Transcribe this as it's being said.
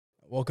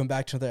Welcome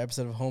back to another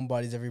episode of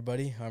Homebodies,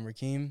 everybody. I'm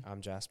Rakeem. I'm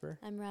Jasper.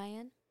 I'm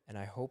Ryan. And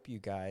I hope you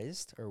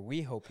guys, or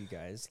we hope you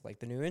guys, like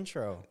the new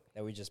intro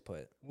that we just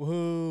put.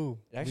 Woohoo!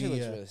 It actually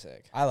looks really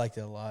sick. I liked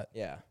it a lot.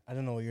 Yeah. I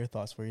don't know what your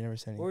thoughts were. You never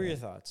said anything. What were your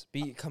thoughts?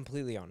 Be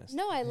completely honest.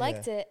 No, I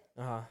liked it.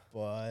 Uh-huh.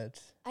 But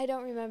I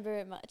don't remember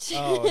it much.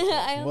 Oh, okay.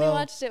 I only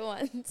watched it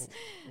once.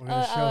 we're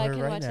going to show I her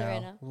can right watch it now.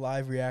 right now.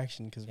 Live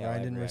reaction because Yeah, Ryan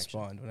live didn't reaction.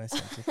 respond when I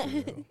sent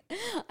it through.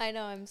 I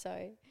know, I'm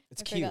sorry.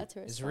 It's I cute. forgot to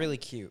It's respond. really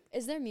cute.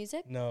 Is there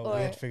music? No, Or-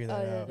 we had to figure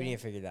that oh, out. We need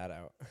to figure that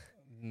out.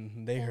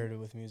 They Yeah. heard it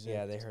with music.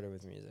 Yeah, they heard it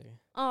with music.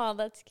 Oh,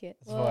 that's cute.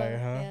 That's fire,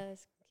 huh? Yeah,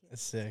 that's cute.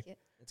 It's sick. Cute.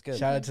 It's good.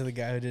 Shout out to the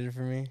guy who did it for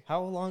me. How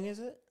long is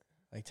it?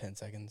 Like 10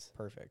 seconds.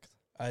 Perfect.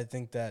 I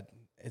think that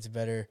it's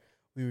better.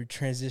 We were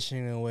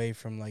transitioning away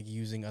from like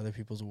using other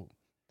people's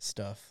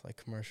stuff, like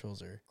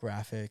commercials or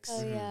graphics.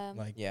 Oh, yeah.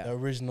 Like Yeah. the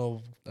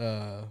original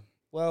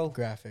Well,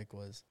 graphic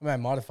was, I mean, I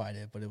modified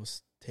it, but it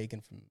was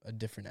taken from a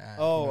different ad.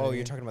 oh, you know what I you're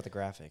mean? talking about the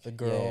graphic. The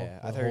girl, Yeah.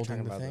 I the thought you were holding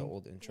talking the about the thing.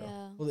 old intro.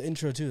 Yeah. Well, the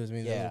intro too. I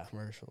mean, the Yeah. little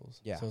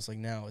commercials. Yeah. So it's like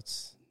now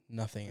it's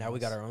nothing. Now we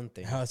got else. our own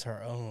thing. Now it's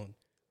our own.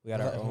 We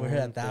got our own We're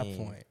at that thing.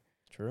 point.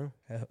 True.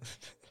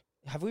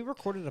 Have we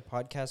recorded a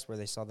podcast where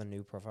they saw the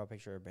new profile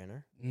picture or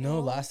banner? No, No.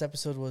 last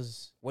episode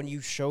was. When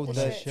you showed The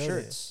the shirt.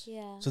 shirts.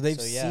 Yeah. So they've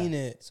So, yeah. seen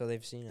it. So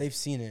they've seen it. They've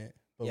seen it,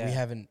 but Yeah. we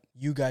haven't.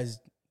 You guys,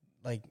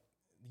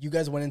 you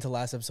guys went into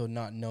last episode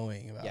not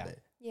knowing about Yeah.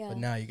 it, Yeah. but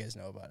now you guys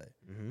know about it.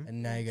 Mm-hmm.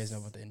 And now you guys know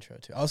Yes. about the intro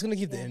too. I was gonna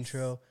keep the Yes.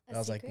 intro, but A I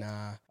was like, secret?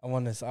 nah. I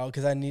want this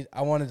because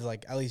I wanted to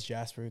like at least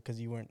Jasper because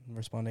you weren't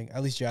responding.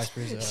 At least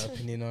Jasper's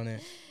opinion on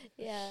it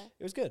Yeah.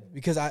 It was good.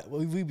 because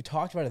we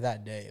talked about it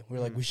that day. We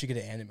were like, Mhm. we should get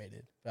it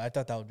animated, but I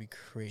thought that would be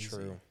crazy.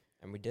 True.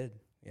 And we did.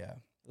 Yeah.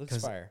 It looks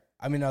 'Cause fire.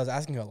 I mean, I was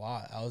asking a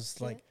lot. I was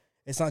Yeah. like,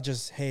 it's not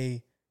just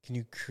hey, can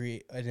you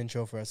create an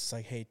intro for us? It's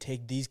like, hey,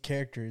 take these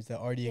characters that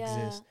already Yeah.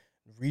 exist,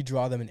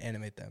 redraw them, and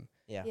animate them.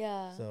 Yeah.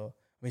 Yeah. So.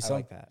 I mean, I some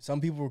like that.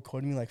 some people were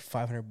quoting me like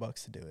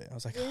 $500 to do it. I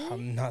was like, Really?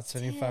 I'm not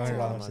spending Damn.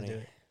 $500 to Money. do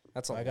it.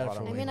 That's So a I got it lot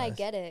for of I way money. mean, I less.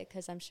 get it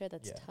because I'm sure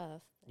that's Yeah.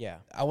 tough. Yeah.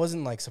 I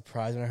wasn't like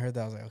surprised when I heard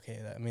that. I was like,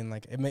 okay, I mean,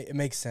 like it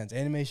makes sense.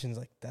 Animation's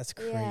like that's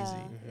crazy.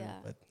 Yeah. Mhm. Yeah.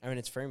 But I mean,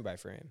 it's frame by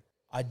frame.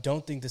 I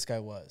don't think this guy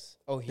was.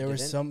 Oh, he There were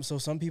didn't?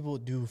 some people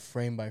do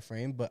frame by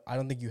frame, but I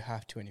don't think you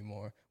have to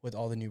anymore with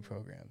all the new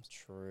programs.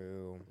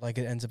 True. Like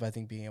it ends up, I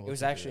think, being able. It was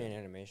to do actually it. an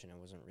animation. It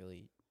wasn't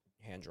really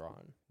hand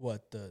drawn.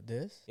 What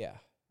this? Yeah.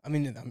 I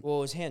mean, Well,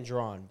 it was hand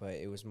drawn, but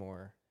it was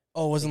more. it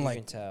wasn't you like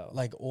can tell.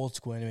 like old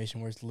school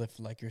animation where it's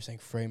lifted like you're saying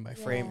frame by Yeah.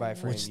 frame. frame by Yeah.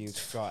 frame. Which- You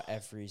draw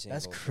every single.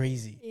 That's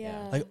crazy.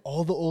 Yeah. Like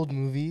all the old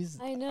movies.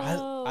 I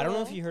know. I don't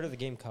know if you heard of the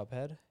game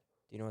Cuphead. Do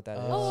you know what that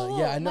is? Oh,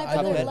 yeah, I know- My I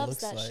know brother what it loves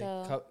looks that like.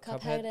 show. Cuphead?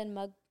 Cuphead and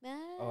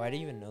Mugman. Oh, I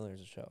didn't even know there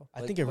was a show.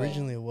 I But- think but-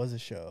 originally it was a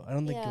show. I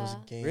don't think it was a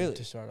Yeah. game Really?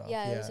 to start off.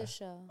 Yeah, it was a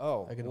show.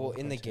 Oh, Like an well, old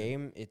in the cartoon.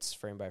 game, it's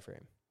frame by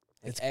frame.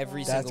 Like It's-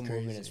 every That's single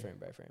movement is crazy. frame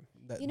by frame.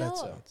 That, You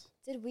that's know- nuts.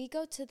 Did we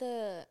go to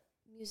the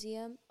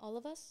museum, all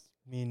of us?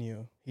 Me and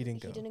you. He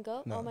didn't go. He didn't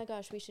go? No. Oh my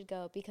gosh, we should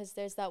go because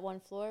there's that one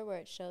floor where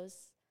it shows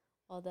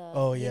all the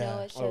Oh, you know,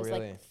 yeah. it Oh, shows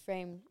really? like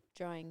frame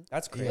drawing.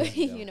 That's Yeah.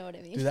 crazy. though. You know what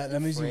I mean? Dude, that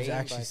museum's Frame by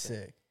actually frame.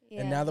 sick.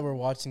 Yeah. And now that we're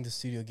watching the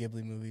Studio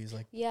Ghibli movies,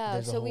 like, Yeah,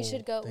 there's a so we whole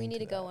should go. We thing need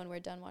to to go that. when we're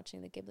done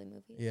watching the Ghibli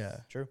movies. yeah,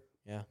 True.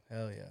 Yeah.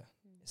 hell yeah.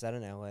 Is that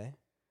in LA?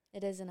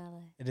 It is in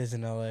LA. It is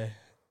in LA.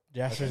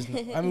 Jasper's.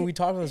 I mean, we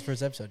talked about this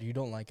first episode. You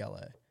don't like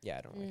LA, Yeah,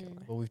 I don't like Mm.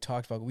 LA. but we've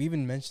talked about. We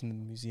even mentioned the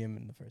museum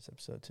in the first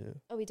episode too.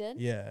 Oh, we did?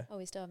 Yeah, Oh,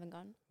 we still haven't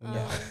gone.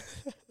 No.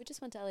 We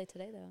just went to LA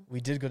today though. we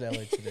did go to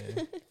LA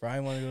today.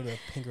 Brian wanted to go to a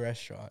pink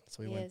restaurant,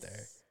 so we went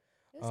there.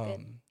 It was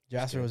good.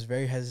 Jasper good. was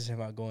very hesitant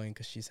about going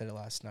because she said it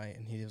last night,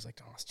 and he was like,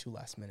 "Oh, it's too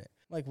last minute."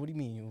 I'm like, what do you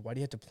mean? Why do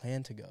you have to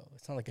plan to go?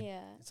 It's not like Yeah.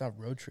 it's not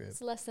a road trip.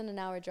 It's less than an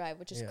hour drive,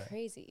 which is Yeah.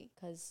 crazy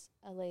because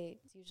LA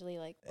is usually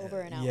like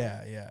over an hour.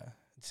 Yeah.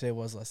 Today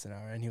was less than an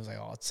hour, and he was like,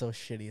 "Oh, it's so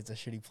shitty. It's a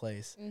shitty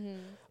place." Mm-hmm.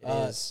 It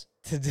Uh, is.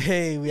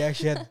 Today we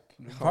actually had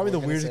probably we're the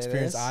gonna weirdest say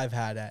experience this? I've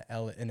had at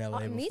in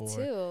LA Me before.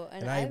 too.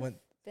 And, I I've went.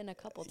 been a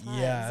couple times.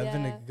 Yeah, I've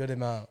been a good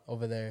amount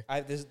over there.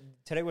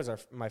 Today was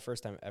my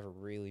first time ever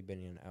really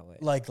been in LA.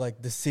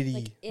 Like the city,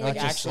 Like in not Like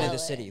just actually LA. the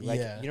city. Like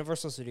Yeah.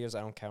 Universal Studios, I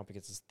don't count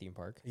because it's a theme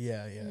park.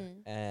 Yeah.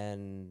 Mhm.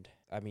 And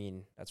I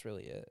mean, that's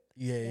really it.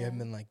 Yeah, you Yeah. haven't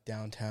been like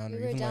downtown We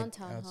or were even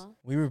downtown, like huh?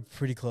 We were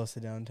pretty close to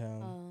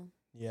downtown. Oh.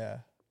 Yeah,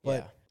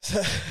 but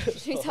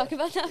Should we talk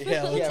about that?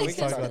 Yeah, let's yeah, we just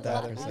can talk talk about that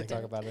about for a it. We can second.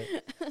 talk about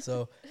it.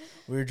 so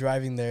we were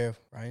driving there.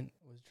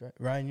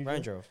 Ryan, you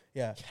Ryan drove? drove.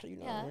 Yeah. How do you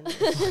know? Yeah.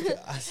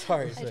 Ryan?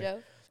 sorry. I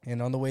drove.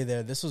 And on the way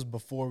there, this was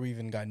before we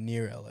even got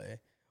near LA.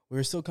 We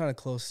were still kind of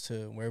close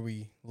to where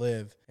we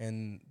live,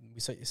 and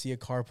we see a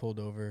car pulled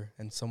over,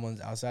 and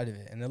someone's outside of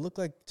it. And it looked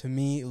like, to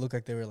me, it looked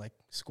like they were like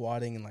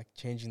squatting and like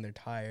changing their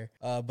tire,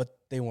 but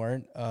they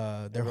weren't.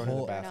 Their going to the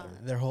whole bathroom.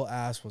 their whole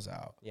ass was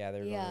out. Yeah, they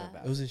were going Yeah. to the It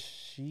bathroom. was a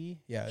she.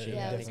 Yeah, She,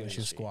 yeah, I think it definitely. was She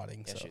was a she.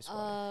 squatting. Yeah, so she was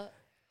squatting.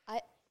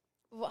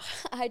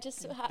 I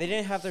just They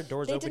didn't have their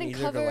doors they open didn't either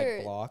to cover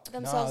like block.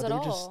 themselves they at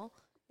were just- all.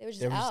 They were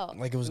just there was out.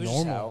 like it was It was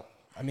just normal. out.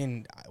 I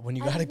mean, when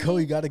you I gotta go, mean,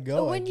 you gotta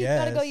go. when I you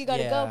guess. gotta go, you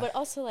gotta Yeah. go. But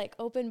also, like,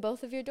 open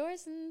both of your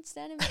doors and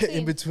stand in between.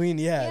 In between,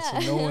 yeah. So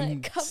no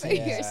one cover sees.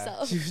 Yeah.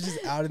 yourself. She was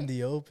just out in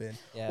the open,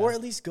 Yeah. or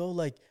at least go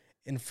like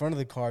in front of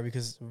the car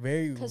because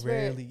very Because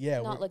rarely,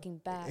 we're not looking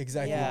back.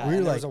 exactly. Yeah, We were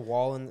and there like- was a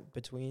wall in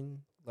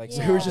between. Like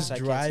Yeah. we were So just I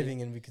can't see.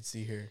 driving and we could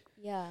see her.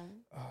 Yeah,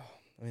 Oh,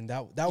 I mean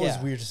that was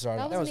Yeah. weird to start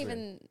that off. wasn't was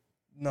even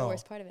the No,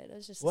 worst part of it. It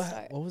was just the what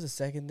start. what was the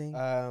second thing?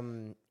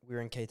 We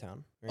were in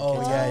K-Town.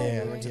 Oh,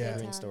 yeah, We went to yeah. the green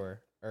K-Town.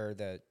 store or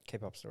the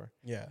K-pop store,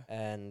 Yeah,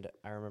 and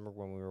I remember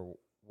when we were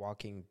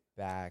walking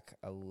back,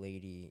 a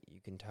lady, you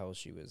can tell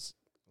she was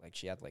like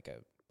she had like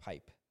a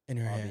pipe. in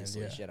her hand.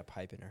 Obviously, Yeah, she had a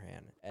pipe in her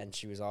hand, and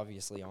she was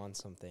obviously on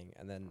something.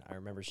 And then I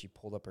remember she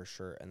pulled up her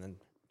shirt and then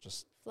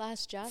just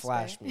Flash Jasper.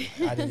 flashed me.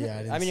 I didn't. Yeah, I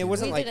didn't. I mean, see it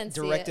wasn't We that. like didn't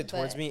see directed it,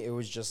 towards but- me. It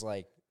was just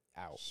like,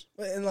 ow.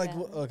 And like,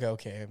 Yeah.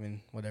 okay. I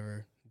mean,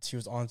 whatever. She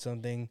was on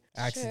something.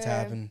 Accidents Sure.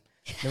 happen.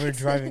 Then we were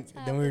driving.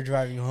 Accidents Then we were happen.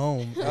 driving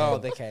home. Oh,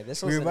 and okay.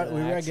 This we was were about,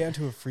 we were gonna get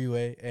into a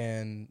freeway,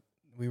 and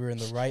we were in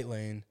the right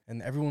lane,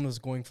 and everyone was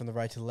going from the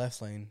right to the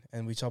left lane,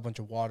 and we saw a bunch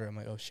of water. I'm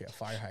like, oh shit, a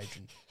fire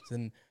hydrant. So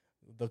then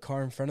the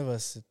car in front of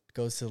us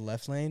goes to the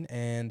left lane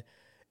and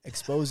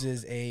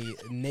exposes a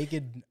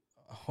naked,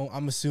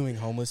 I'm assuming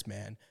homeless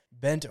man,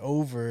 bent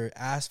over,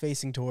 ass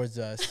facing towards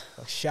us,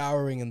 like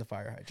showering in the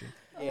fire hydrant.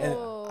 And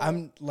Oh.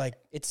 I'm like,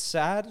 It's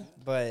sad,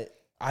 but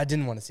I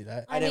didn't want to see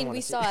that. I I didn't mean, wanna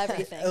we see saw it.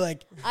 everything.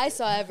 Like, I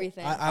saw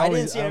everything. I didn't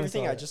always- see always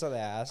everything. saw I it. just saw the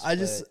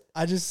ass.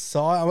 I just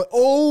saw it. I'm like,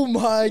 oh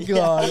my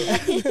god! Yeah.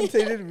 they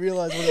didn't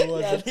realize what it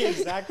was. yeah, the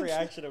exact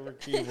reaction of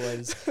Rakeem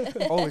was,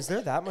 "Oh, is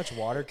there that much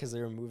water?" Because they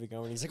were moving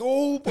on. And he's like,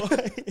 "Oh boy."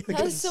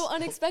 That was so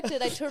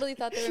unexpected. I totally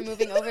thought they were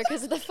moving over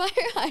because of the fire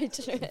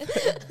hydrant.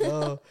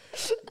 Oh,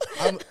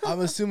 I'm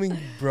assuming you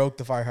broke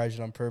the fire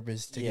hydrant on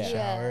purpose to take Yeah. a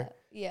shower.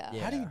 Yeah.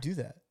 Yeah. How do you do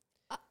that?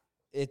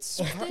 It's.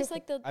 There's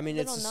like the I mean,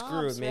 little it's screwed.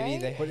 knobs, Maybe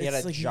right? they But he had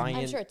it's a like- giant.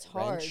 I'm sure it's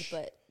hard, wrench.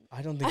 but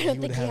I don't think I don't he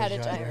would think he have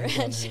had a giant wrench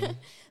on wrench. him.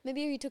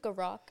 Maybe he took a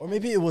rock. Or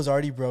maybe it was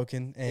already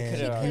broken, and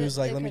could've- he was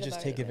like, it "Let me could've just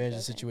already take been advantage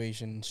of the broken.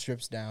 situation."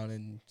 Strips down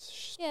and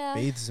Yeah.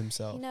 bathes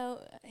himself. You know,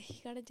 you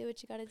gotta do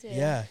what you gotta do.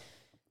 Yeah.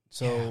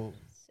 So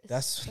It's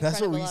that's in what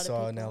front of a we lot of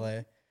saw in people.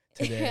 LA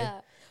today.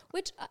 Yeah.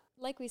 Which,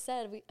 like we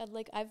said,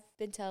 like I've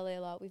been to LA a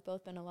lot. We've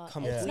both been a lot. It's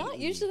not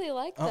Completely. usually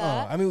like Uh-uh.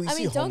 that. I mean, we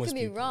see don't homeless get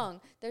me people.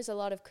 wrong. There's a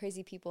lot of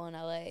crazy people in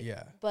LA.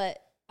 Yeah.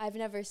 But I've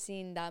never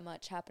seen that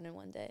much happen in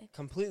one day.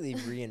 completely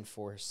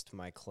reinforced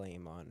my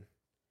claim on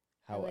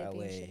how LA being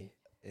LA shitty.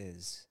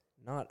 is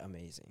not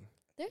amazing.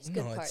 There's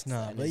good No, parts. it's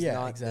not. and But is yeah,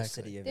 not the exactly.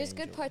 city of There's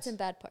good parts angels. and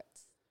bad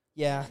parts.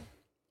 Yeah,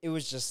 it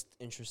was just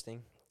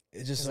interesting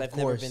It just because of I've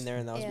never course, been there,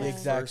 and that was Yeah. my first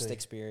Exactly.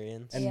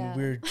 experience. And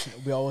Yeah.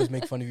 we always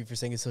make fun of you for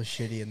saying it's so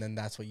shitty, and then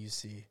that's what you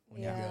see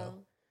when you go.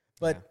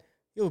 But Yeah.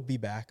 you'll be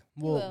back.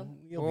 will.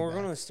 You'll Well, be we're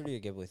going to back. the Studio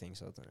Ghibli thing,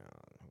 so whatever.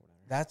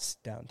 That's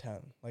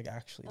downtown, like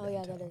actually. Oh yeah,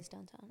 downtown, that is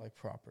downtown. like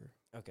proper.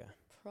 Okay.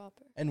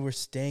 Proper. And we're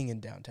staying in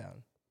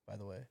downtown, by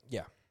the way.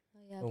 Yeah. Oh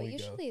yeah, When but we go.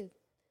 usually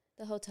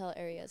the hotel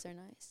areas are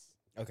nice.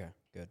 Okay.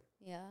 Good.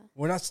 Yeah.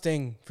 We're not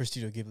staying for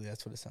Studio Ghibli.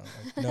 That's what it sounds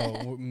like.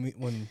 No,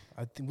 when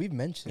I think we've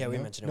mentioned. Yeah, it, we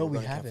no? mentioned it. No, We're we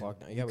going to Camp haven't.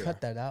 Flock now. We Yeah, we cut are.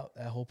 that out,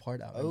 that whole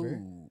part out. Oh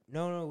Remember?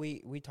 no,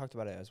 we talked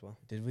about it as well.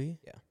 Did we?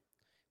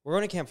 We're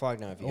going to Camp Flock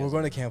now. If you Oh, we're guys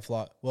going to don't Camp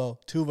Flock. Well,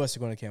 two of us are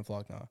going to Camp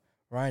Flock now.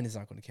 Ryan is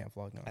not going to Camp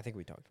Flock now. know. I think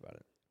we talked about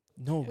it.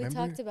 No, We remember?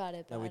 talked about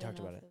it. But No, we I don't talked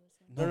know about if it.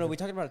 was No, but- we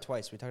talked about it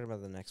twice. We talked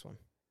about the next one.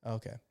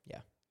 Okay.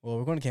 Yeah. Well,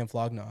 we're going to Camp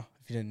Flog now.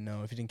 If you didn't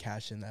know, if you didn't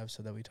catch it in the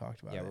episode that we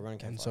talked about, Yeah, it. we're going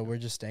to Camp And Flog so now. we're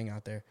just staying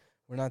out there.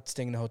 We're not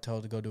staying in a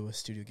hotel to go to a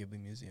Studio Ghibli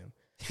museum.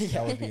 Yeah.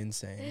 That would be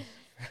insane.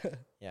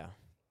 Yeah.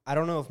 I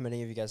don't know if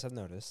many of you guys have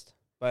noticed,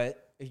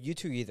 but you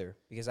two either,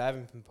 because I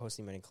haven't been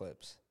posting many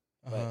clips,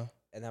 Uh-huh.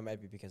 and that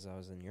might be because I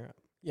was in Europe.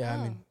 Yeah, I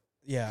Oh. mean,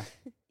 yeah.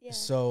 Yeah.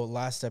 So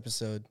last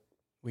episode,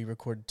 we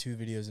recorded 2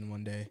 videos in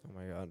one day. Oh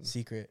my god,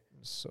 Secret.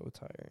 it's so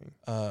tiring.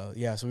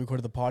 Yeah. So we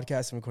recorded the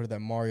podcast and recorded that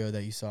Mario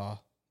that you saw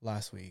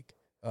last week.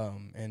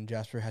 And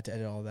Jasper had to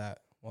edit all that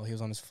while he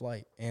was on his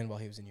flight and while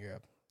he was in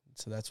Europe.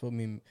 So that's what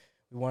we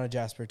wanted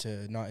Jasper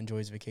to not enjoy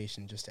his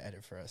vacation, just to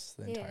edit for us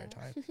the entire Yeah.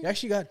 time. You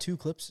actually got 2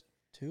 clips,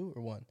 2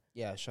 or 1?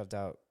 Yeah, I shoved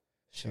out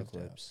 2 Shoved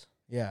out. clips.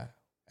 Yeah,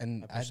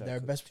 and I pushed out they're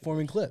clips, best 2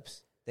 performing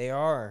clips They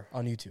are.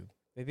 on YouTube.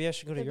 Maybe I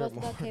should go to They're Europe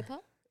both more. about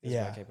K-pop. It's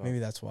Yeah, about K-pop. maybe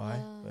that's why.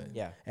 Wow. But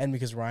Yeah, and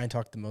because Ryan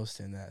talked the most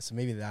in that, so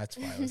maybe that's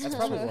why. It was That's so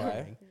probably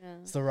performing. why. Yeah.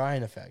 It's the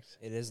Ryan effect.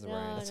 it is the No,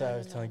 Ryan. That's effect. why I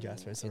was telling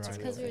Jasper. It's the It's a Ryan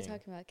real Because we were thing.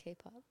 talking about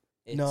K-pop.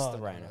 It's No, the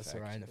no, Ryan no, it's effect.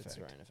 the Ryan It's the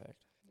effect. Ryan effect.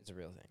 It's a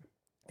real thing.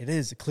 It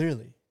is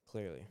clearly.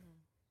 Clearly.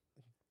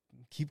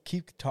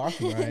 Keep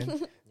talking,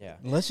 Ryan. Yeah.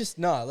 let's just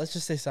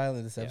stay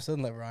silent this Yeah. episode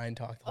and let Ryan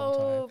talk the whole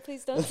Oh, time.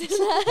 please don't do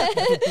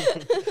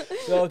that.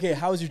 So okay,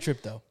 how was your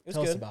trip though? It was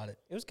Tell us good. about it.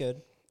 It was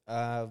good.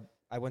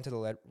 I went to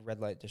the red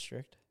light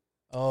district,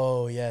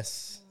 Oh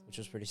yes, which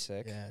was pretty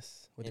sick.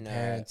 yes, with In, the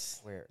parents.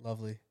 where?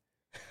 Lovely.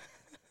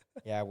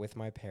 Yeah, with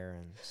my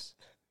parents.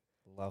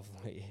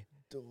 Lovely.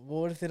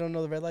 What if they don't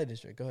know the red light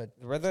district? Go ahead.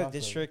 The red Talk light to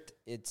them. district,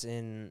 it's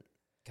in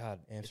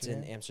it's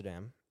in Amsterdam?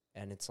 Amsterdam,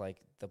 and it's like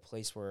the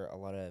place where a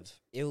lot of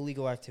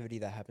illegal activity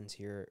that happens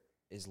here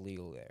is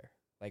legal there.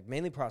 Like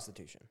mainly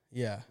prostitution.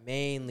 Yeah.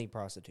 Mainly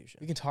prostitution.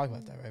 We can talk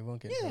about that, right? We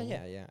won't get in trouble.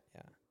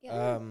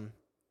 Yeah.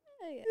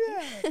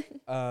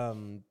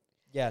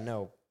 Yeah,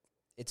 no.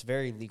 It's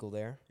very legal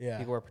there. Yeah.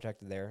 People are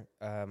protected there.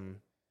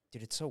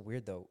 Dude, it's so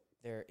weird though.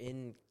 They're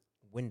in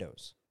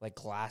windows, like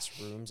glass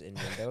rooms in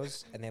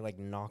windows, and they like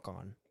knock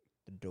on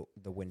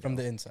the window From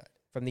the inside.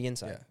 From the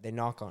inside. Yeah. They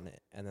knock on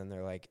it, and then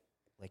they're like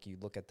you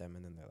look at them,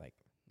 and then they're like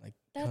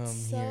That's come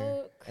so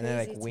here. crazy And they,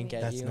 like, to wink me.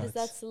 at That's you. Because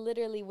nuts. that's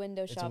literally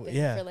window shopping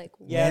yeah. for like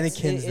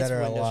Mannequins it's that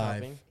are window alive.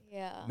 shopping.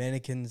 Yeah.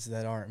 Mannequins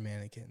that aren't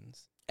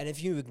mannequins. And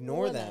if you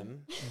ignore Women.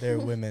 them, They're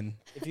women.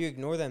 if you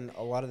ignore them,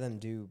 a lot of them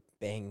do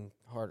bang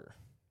harder.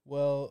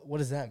 Well, what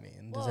does that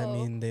mean? Does that Whoa.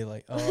 mean they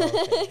like? Oh,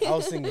 okay. I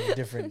was thinking a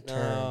different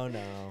term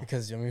No.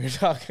 because I mean, we were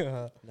talking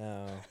about.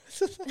 No.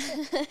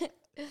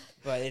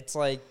 But it's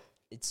like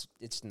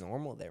it's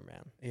normal there,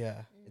 man.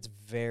 Yeah, It's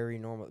very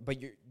normal. But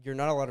you're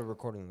not allowed to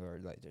record in the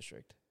red light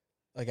district.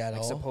 like at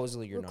Like all.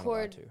 supposedly you're not allowed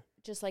Record to.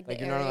 Just like Like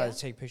the you're area. not allowed to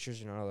take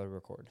pictures. You're not allowed to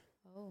record.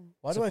 Oh.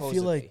 Why do I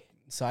feel like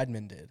Supposedly.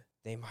 Sidemen did?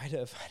 They might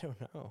have? I don't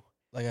know.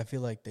 Like I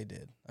feel like they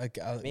did. Like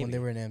when Maybe. they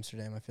were in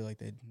Amsterdam, I feel like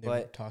they were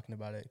But- talking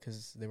about it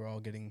because they were all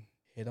getting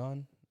hit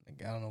on.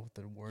 Like I don't know what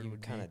the word You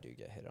would kind be. of do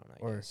get hit on, I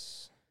Or-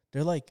 guess.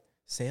 They're like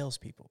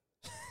salespeople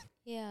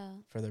Yeah.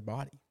 for their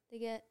body. They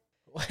get.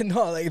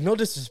 No, like no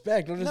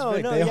disrespect. No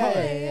disrespect. They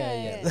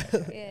yeah,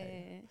 are.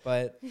 yeah.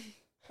 But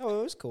it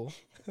was cool.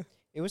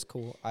 It was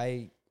cool.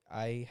 I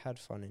had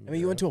fun in. I mean,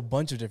 you went to a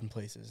bunch of different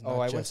places. Oh, not I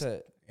went just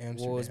to.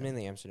 Amsterdam. Well, it was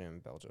mainly Amsterdam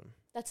and Belgium.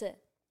 That's it.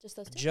 Just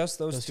those two Just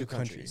those, Those two two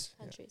countries.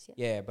 countries.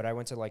 Yeah. Yeah, but I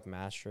went to like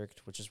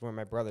Maastricht, which is where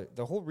my brother.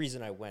 The whole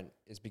reason I went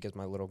is because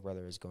my little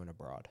brother is going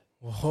abroad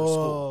Whoa,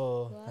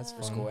 school. that's Wow.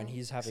 for fun. school, and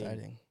he's having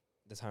Exciting.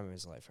 the time of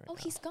his life right Oh,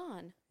 now. he's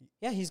gone.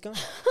 Yeah, he's gone.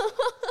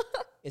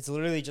 It's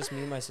literally just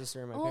me, my sister,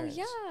 and my Oh parents.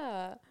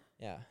 yeah.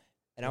 Yeah,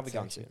 and I'll be That's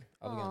gone actually- soon.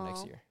 I'll be gone next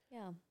Aw. year.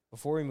 Yeah.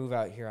 Before we move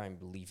out here, I'm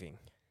leaving.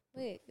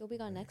 Wait, you'll be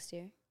gone next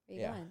year. Where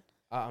you Yeah. going?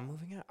 I'm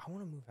moving out. I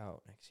want to move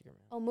out next year,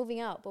 man. Oh,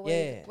 moving out. But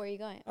Yeah. where are you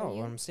going? Oh, Are you?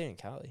 well, I'm staying in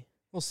Cali.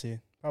 We'll see.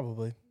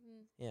 Probably.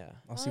 Mm. Yeah,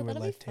 I'll Oh, see where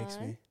that'll be life takes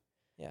fun. me.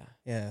 yeah.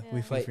 Yeah, Yeah.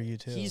 we fun But for you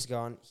too. He's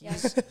gone. Yeah.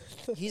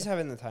 He's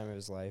having the time of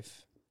his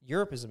life.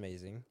 Europe is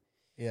amazing.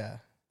 yeah.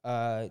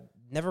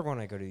 Never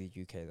want to go to the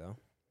UK though.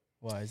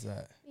 Why is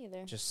that? Me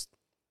either. Just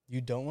You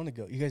don't want to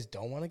go? You guys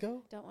don't want to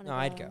go? Don't want to. no,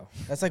 I'd go.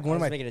 That's like I one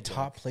of was my making a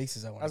top joke.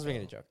 places I want. I was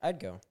making a joke. I'd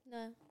go.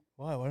 No.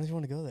 Why? Why don't you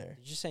want to go there?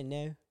 Did you say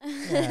no?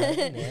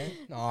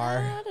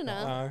 I don't know.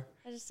 Uh,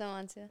 I just don't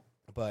want to.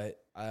 but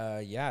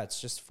yeah, it's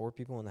just 4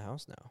 people in the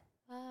house now.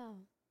 Wow.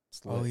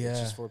 It's Oh lit. yeah. It's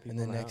just 4 people And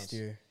then in the next house.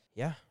 year,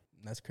 Yeah,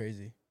 that's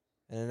crazy.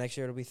 and then next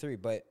year it'll be 3.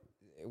 But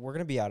we're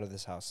gonna be out of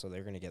this house, so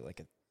they're gonna get like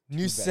a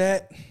New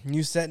two-bedroom.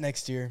 new set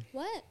next year.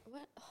 What?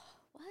 What?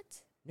 What?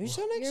 new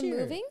show next You're year.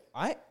 moving?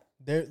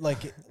 They're like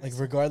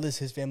regardless,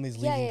 his family's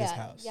Yeah, leaving yeah, this yeah.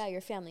 house. Yeah,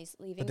 your family's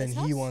leaving. But then this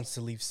he house? wants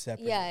to leave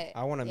separate. Yeah.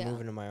 I want to yeah.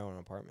 move into my own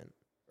apartment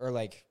or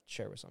like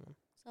share with someone.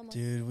 Someone.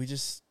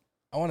 Dude,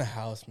 I want a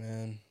house,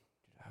 man.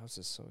 Dude, house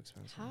is so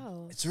expensive.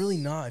 How? It's really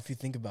not if you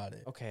think about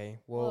it. Okay,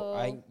 well,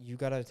 Whoa. you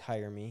gotta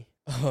hire me.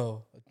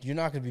 Oh, you're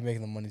not gonna be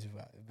making the money to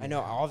buy. I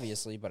know,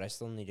 obviously, but I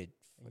still need to.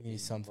 You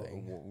need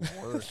something.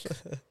 Work.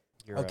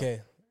 Europe.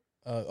 Okay.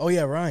 Oh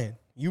yeah, Ryan,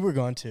 you were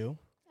gone too.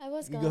 I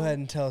was You gone. go ahead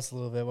and tell us a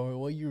little bit about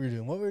what you were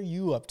doing. What were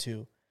you up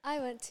to? I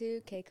went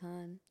to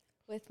KCON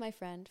with my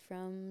friend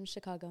from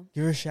Chicago.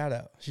 Give her a shout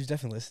out. She's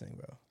definitely listening,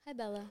 bro. Hi,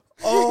 Bella.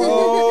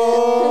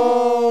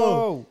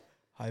 Oh!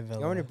 Hi, You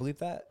Bella. want me to bleep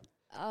that?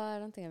 I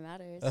don't think it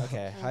matters.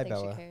 Okay. I don't Hi, think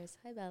Bella. She cares.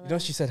 Hi, Bella. You know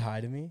she said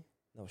hi to me?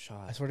 No I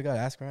shot. swear to God,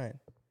 ask Ryan.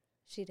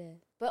 She did,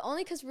 but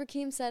only because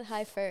Rakeem said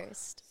hi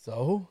first.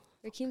 So?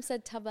 Rakeem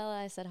said, "Tell Bella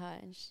I said hi,"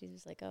 and she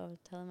was like, "Oh,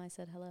 tell him I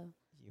said hello."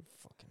 You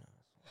fucking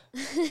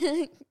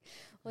ass.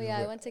 Well, yeah,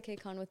 I went to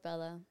KCON with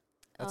Bella.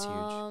 That's huge.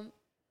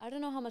 I don't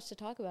know how much to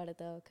talk about it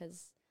though,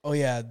 because Oh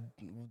yeah,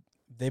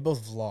 they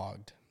both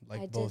vlogged I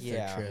like did both see their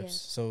that. trips.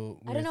 Yes. So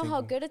I don't know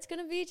how good it's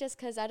gonna be, just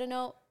because I don't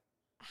know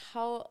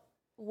how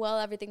well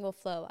everything will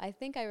flow. I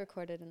think I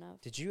recorded enough.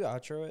 Did you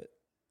outro it?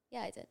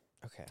 Yeah, I did.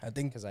 Okay. I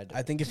think Because I did.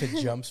 I think if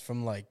it jumps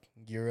from like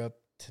Europe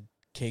to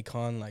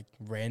KCON like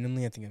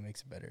randomly, I think it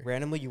makes it better.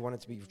 Randomly, you want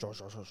it to be.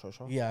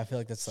 Yeah, I feel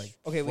like that's like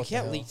Okay, we what the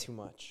can't hell? leak too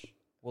much.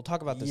 We'll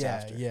talk about this yeah,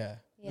 after. Yeah,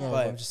 Yeah. No,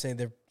 But- I'm just saying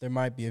there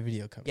might be a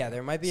video coming. Yeah,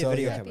 there might be So, a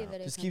video yeah. Might be a coming out.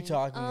 video Just keep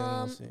coming. talking and then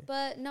we'll see.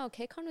 But no,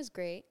 KCON was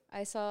great.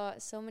 I saw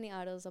so many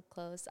idols up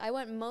close. I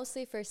went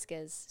mostly for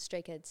Skiz,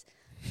 Stray Kids.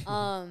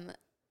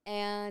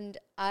 And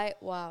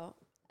wow,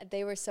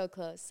 they were so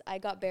close. I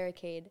got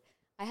Barricade.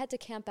 I had to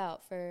camp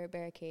out for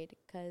Barricade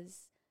because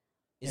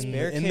Is In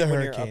barricade the when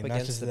you're hurricane, up not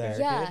against just the there.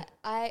 barricade?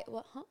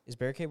 yeah, Is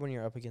barricade when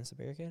you're up against the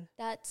barricade?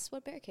 that's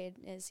what Barricade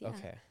is. Yeah.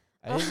 Okay.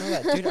 I didn't know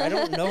that. Dude, I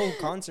don't know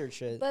concert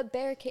shit. But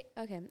Barricade.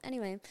 Okay.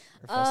 Anyway,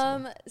 or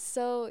festival.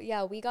 so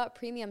yeah, we got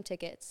premium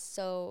tickets.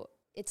 So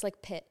it's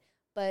like pit,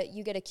 but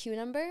you get a queue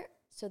number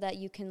so that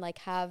you can like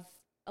have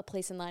a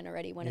place in line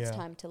already when it's Yeah.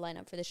 time to line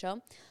up for the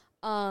show.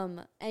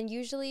 And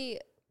usually,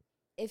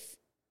 if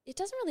it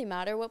doesn't really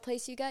matter what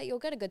place you get, you'll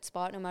get a good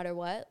spot no matter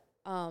what.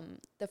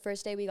 The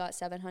first day we got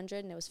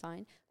 700 and it was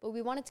fine, but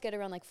we wanted to get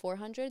around like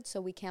 400,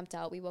 so we camped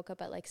out. We woke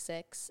up at like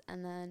 6,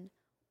 and then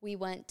we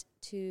went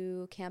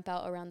to camp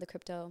out around the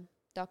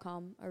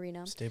crypto.com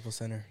arena. Staples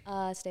Center.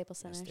 Staples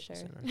Center, Staples sure.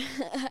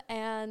 Center.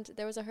 And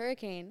there was a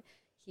hurricane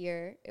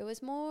here. It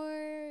was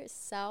more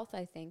south,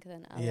 I think,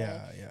 than LA.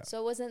 Yeah. So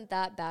it wasn't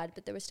that bad,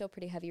 but there was still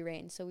pretty heavy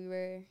rain. So we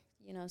were,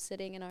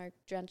 sitting in our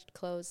drenched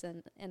clothes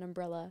and an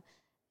umbrella.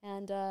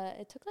 And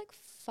it took like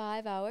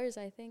 5 hours,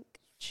 I think,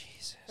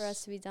 Jesus. for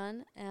us to be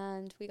done.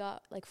 And we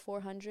got like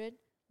 400,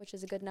 which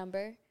is a good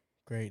number.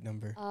 Great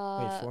number.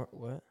 Wait, for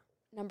what?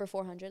 Number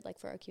 400, like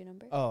for our queue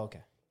number. Oh,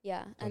 okay.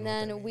 Yeah. Don't And know what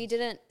that then we means.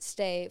 didn't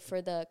stay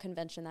for the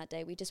convention that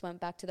day. We just went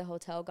back to the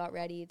hotel, got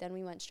ready. Then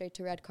we went straight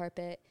to red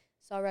carpet,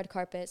 saw red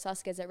carpet, saw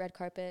skids at red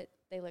carpet.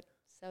 They looked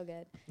so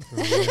good.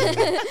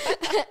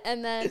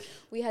 And then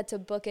we had to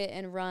book it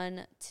and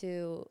run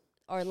to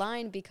our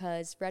line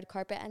because red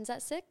carpet ends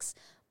at 6,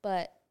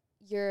 but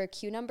your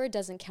queue number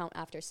doesn't count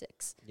after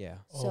 6. Yeah.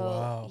 Oh, So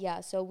wow.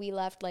 yeah, so we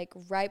left like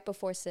right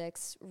before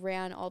 6,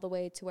 ran all the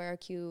way to where our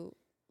queue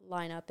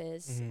lineup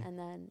is, Mhm. and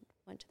then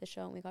went to the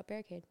show and we got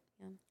barricade.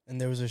 Yeah, And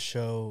there was a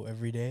show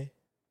every day,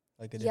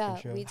 like a different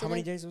show. we How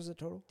many didn't- days was it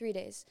total? 3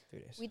 days. 3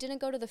 days. We didn't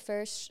go to the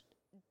first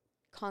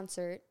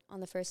concert on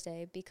the first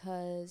day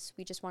because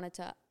we just wanted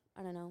to,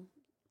 I don't know,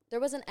 there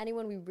wasn't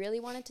anyone we really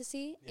wanted to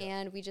see, Yeah.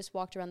 and we just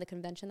walked around the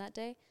convention that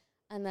day.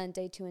 And then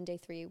day 2 and day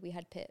 3, we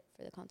had pit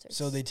for the concerts.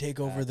 So they take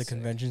over the That's sick.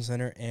 convention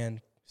center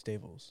and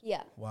Staples.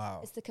 Yeah,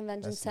 Wow. it's the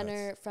convention That's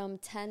center nuts. from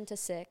 10 to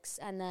 6,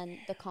 and then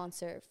the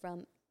concert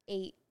from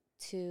 8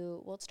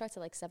 to, well, it starts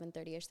at like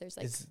 7:30ish. There's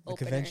like It's, the openers.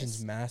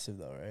 convention's massive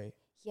though, right?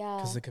 Yeah.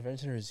 Because the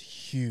convention center is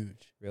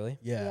huge. Really?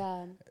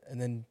 Yeah.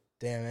 And then,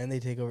 damn, and they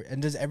take over.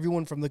 And does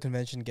everyone from the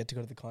convention get to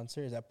go to the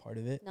concert? Is that part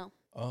of it? No.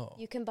 Oh.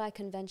 You can buy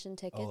convention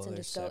tickets and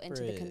they're just go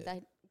into the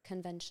separate.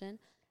 convention.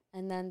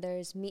 And then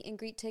there's meet and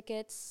greet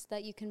tickets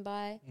that you can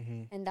buy,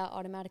 Mm-hmm. and that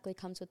automatically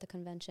comes with the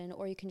convention.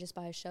 Or you can just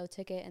buy a show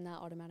ticket, and that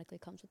automatically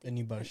comes with the Then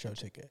you bought a show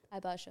convention. ticket. I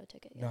bought a show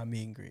ticket, yeah. Not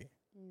meet and greet.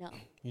 No.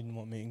 You didn't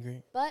want meet and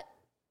greet? But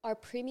our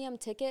premium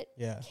ticket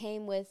Yeah.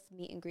 came with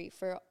meet and greet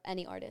for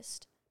any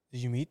artist.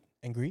 Did you meet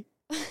and greet?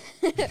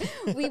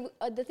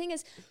 The thing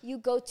is, you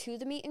go to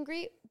the meet and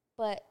greet,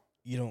 but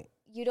You don't.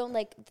 you don't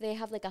like, they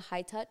have like a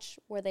high touch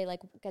where they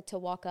like get to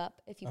walk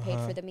up if you paid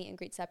Uh-huh. for the meet and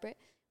greet separate,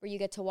 where you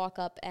get to walk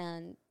up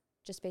and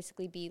just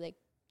basically be like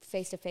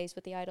face to face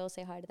with the idol,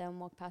 say hi to them,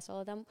 walk past all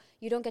of them.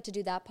 You don't get to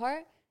do that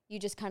part. You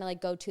just kind of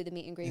like go to the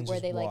meet and greet And where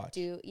just they like watch.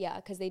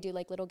 because they do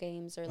like little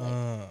games or like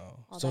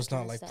Oh. all So that it's not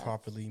kinda like stuff.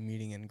 properly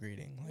meeting and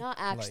greeting. Like, not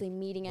actually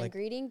meeting and like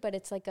greeting, but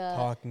it's like a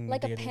talking,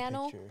 like a getting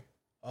panel. picture.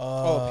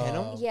 Oh, a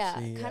panel? Yeah,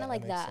 see, kinda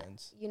like makes that.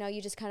 sense.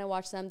 you just kind of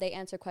watch them. They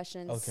answer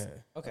questions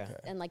Okay.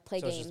 and like play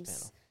So it's just a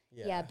games.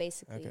 panel. Yeah,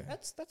 basically. Okay.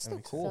 That's That still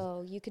makes cool.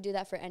 So you could do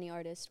that for any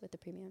artist with the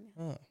premium.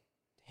 Oh,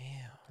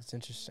 Damn. that's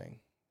interesting.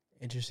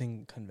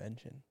 Interesting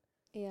convention.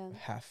 Yeah.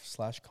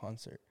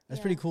 /concert. That's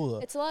Yeah. pretty cool though.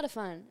 It's a lot of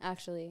fun,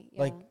 actually. Yeah.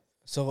 Like,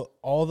 So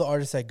all the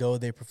artists that go,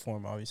 they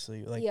perform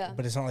obviously. Like, Yeah.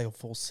 but it's not like a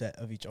full set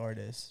of each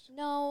artist.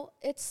 No,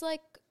 it's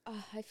like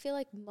I feel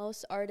like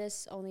most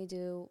artists only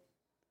do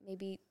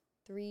maybe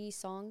 3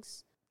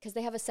 songs because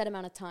they have a set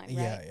amount of time, right?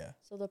 Yeah, yeah.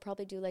 So they'll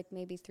probably do like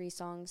maybe 3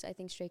 songs. I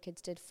think Stray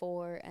Kids did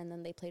 4, and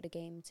then they played a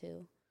game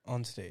too.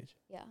 On stage.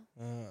 Yeah,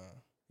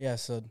 Yeah.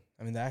 So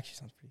I mean, that actually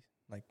sounds pretty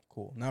like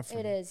cool. Not for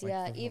It is,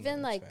 yeah. for someone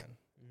Even, that's like, fan.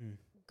 Mm.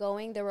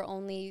 going there were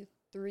only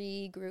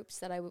 3 groups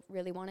that I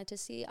really wanted to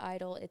see: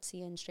 Idol,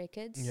 ITZY, and Stray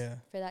Kids. Yeah.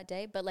 For that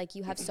day, but like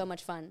you have so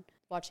much fun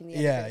watching the Yeah,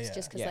 other groups yeah.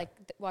 just because Yeah. like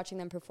watching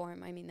them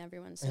perform. I mean,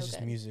 everyone's so It's just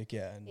good. music,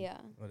 yeah. And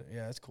Yeah.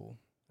 yeah, that's cool.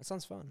 That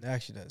sounds fun. It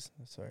actually does.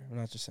 Sorry, I'm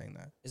not just saying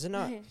that. Is it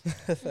not?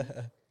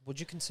 Would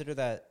you consider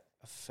that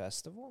a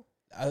festival?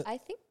 I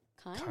think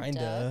Kinda.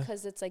 kinda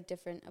because it's like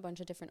a bunch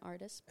of different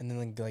artists. And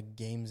then like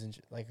games and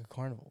like a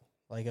carnival,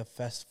 like a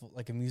festival,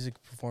 like a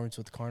music performance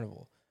with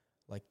carnival,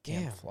 like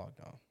Camp Damn. Flog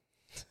now.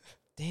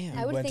 Damn.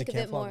 I You would went think to of it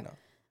Camp Flog more- now.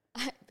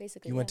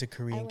 Basically, You went yeah. to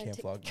Korean I went Camp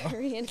to Flog now.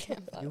 Korean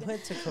Camp You Flog.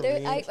 went to There-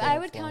 Korean I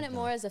Camp would count it Flog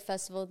more now. as a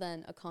festival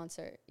than a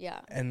concert.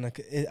 Yeah, And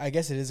like I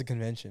guess it is a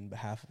convention, but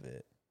half of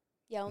it.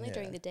 yeah, only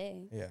during Yeah. the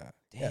day. Yeah.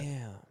 Damn.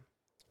 Yeah.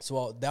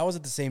 So that was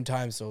at the same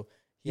time. So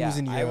he Yeah, was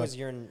in I Europe, was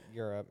in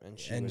Europe,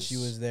 and she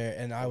was there,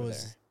 and I over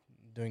was there.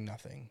 doing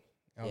nothing.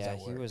 I was Yeah, at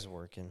he work was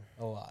working.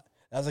 a lot.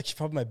 That was like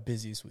probably my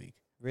busiest week.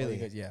 Really?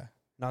 Like, yeah.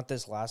 Not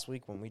this last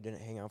week when we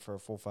didn't hang out for a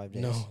full 5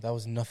 days. No, that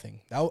was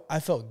nothing. I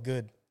felt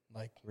good.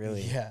 Like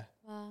Really? Yeah.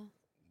 Wow.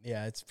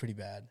 Yeah, it's pretty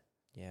bad.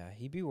 Yeah,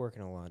 he be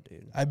working a lot,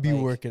 dude. I'd be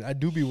Like, working. I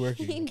do be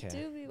working. He Okay,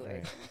 do be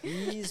great.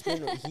 working. He's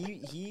been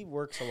he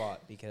works a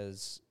lot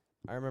because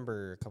I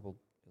remember a couple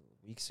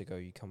weeks ago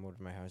you come over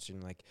to my house and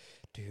you're like,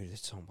 dude,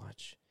 it's so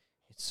much.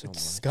 It's so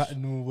It's much.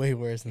 gotten way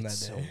worse than It's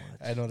that so day.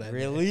 much. I know that. day.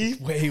 Really?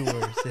 Way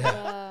worse.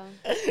 Yeah.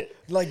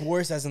 Like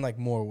worse as in like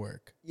more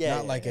work. Yeah,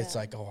 Not yeah, like yeah. it's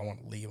like, oh, I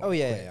want to leave. I Oh, wanna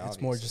yeah, quit. yeah,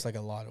 It's more obviously. just like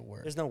a lot of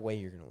work. There's no way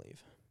you're gonna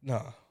leave.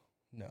 No.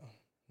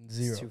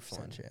 0% too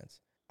fun. chance.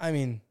 I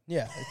mean,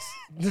 yeah,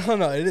 it's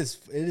no, it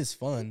is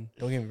fun.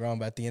 Don't get me wrong,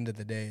 but at the end of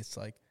the day, it's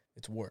like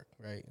it's work,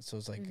 right? So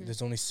it's like Mhm.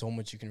 there's only so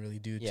much you can really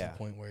do to Yeah. the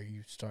point where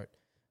you start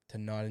to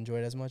not enjoy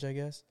it as much, I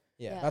guess.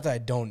 Yeah. Yeah. Not that I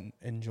don't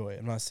enjoy it.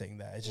 I'm not saying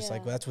that. It's just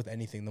like Yeah. that's with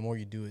anything. The more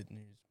you do it, it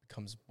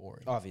becomes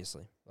boring.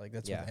 Obviously. Like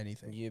that's Yeah. with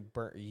anything. You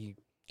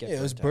get Yeah,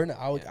 it was burnt burnt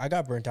out. Yeah. I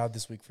got burnt out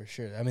this week for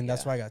sure. I mean,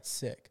 that's Yeah. why I got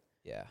sick.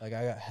 Yeah. Like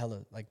I got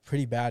hella, like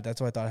pretty bad.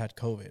 That's why I thought I had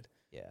COVID.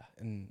 Yeah.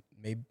 And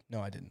maybe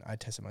no, I didn't. I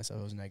tested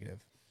myself. It was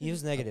negative. He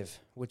was negative,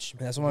 which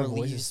That's why my voice is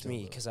relieves still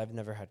me low. because I've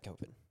never had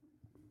COVID.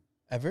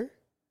 Ever?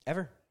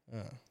 Ever.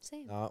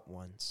 Same. Not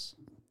once.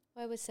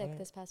 Well, I was sick Alright.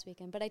 this past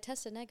weekend, but I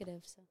tested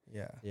negative. So,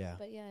 Yeah. Yeah.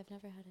 but yeah, I've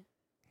never had it.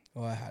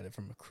 Well, I had it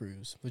from a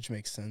cruise, which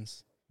makes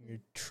sense.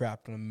 You're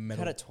trapped in a I've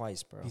metal had it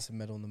twice, bro. piece of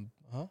metal in the.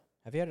 Huh?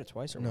 Have you had it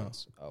twice or No,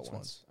 once? Oh, just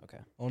once. Okay.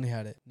 Only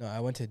had it. No,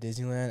 I went to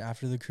Disneyland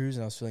after the cruise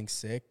and I was feeling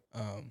sick.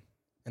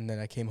 And then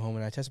I came home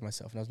and I tested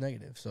myself and I was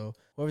negative. So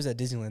whoever was at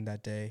Disneyland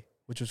that day,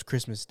 which was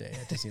Christmas Day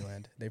at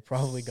Disneyland, they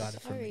probably got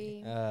it from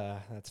me. Sorry.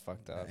 That's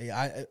fucked up.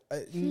 Yeah,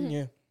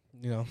 yeah,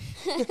 you know.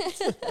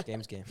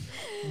 Game's game.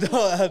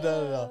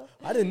 No.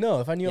 I didn't know.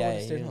 If I knew, I would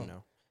have you stayed don't home.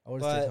 know. I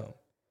would have stayed But- home.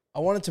 I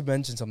wanted to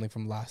mention something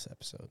from last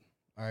episode.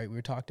 All right, we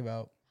talked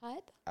about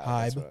Hype? That's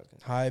Hybe. what I was gonna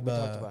say. Hybe, We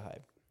talked about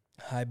hype.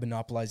 Hybe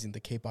monopolizing the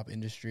K-pop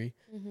industry.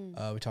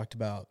 Mm-hmm. We talked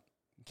about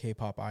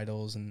K-pop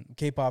idols and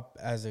K-pop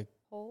as a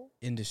Whole?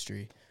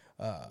 industry.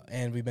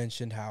 And we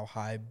mentioned how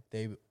Hybe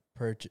they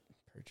purchased.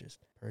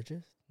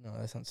 No,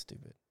 that sounds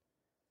stupid.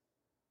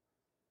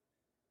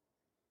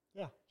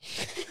 Yeah.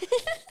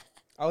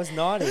 I was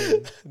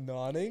nodding.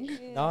 Nodding,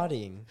 Yeah.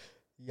 Nodding.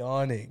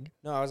 yawning.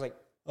 No, I was like,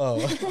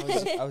 Oh,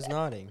 I was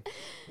nodding.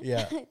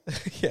 yeah,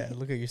 yeah.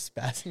 Look at you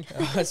spazzing.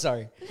 out. Oh,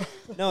 sorry.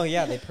 No,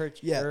 yeah, they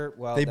purchased. Yeah,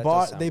 Well, they that does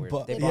bought. sound They weird.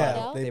 bought. They bought Yeah,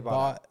 out? they They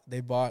bought. They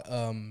bought.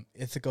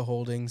 Ithaca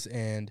Holdings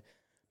and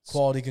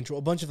Quality Control,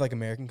 a bunch of like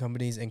American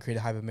companies, and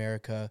created Hype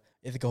America.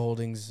 Ithaca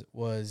Holdings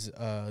was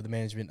the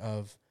management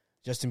of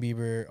Justin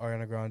Bieber,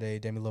 Ariana Grande,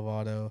 Demi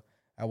Lovato.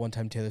 At one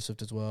time, Taylor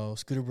Swift as well.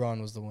 Scooter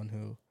Braun was the one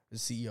who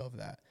was CEO of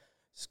that.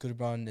 Scooter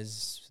Braun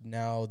is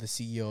now the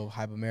CEO of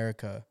Hype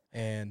America.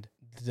 And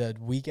the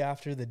week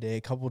after, a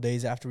couple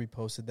days after we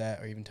posted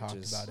that or even talked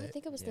is- about I it,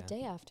 think it was the Yeah.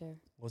 day after.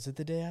 was it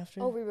the day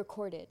after? Oh, we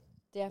recorded.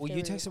 Day after Well, you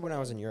we texted when I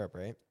was in recorded. Europe,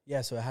 right?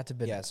 Yeah, so it had to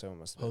be Yeah, so it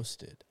must have been.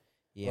 posted.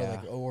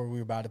 Yeah. Or we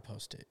were about to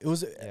post it. It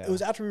was Yeah. it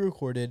was after we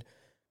recorded.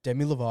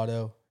 Demi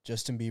Lovato,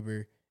 Justin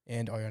Bieber,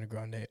 and Ariana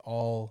Grande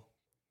all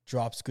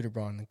dropped Scooter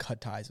Braun and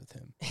cut ties with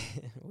him.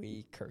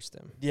 We cursed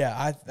him.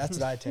 Yeah, that's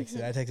what I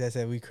texted. I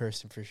said we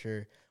cursed him for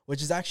sure,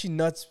 which is actually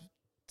nuts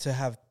to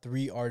have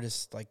 3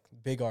 artists, like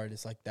big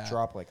artists like that,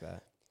 Drop like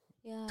that.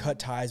 Yeah. cut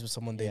ties with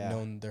someone they've Yeah.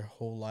 known their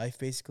whole life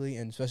basically,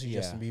 and especially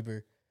Yeah. Justin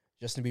Bieber.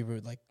 Justin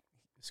Bieber, like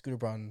Scooter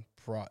Braun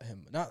brought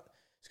him. Not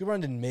Scooter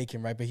Braun didn't make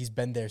him, right, but he's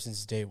been there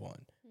since day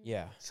one.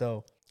 Yeah.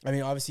 So I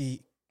mean,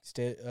 obviously,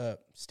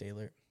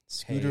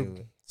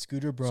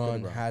 Scooter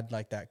Braun Braun. had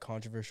like that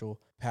controversial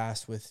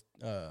past with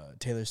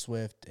Taylor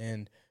Swift,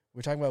 and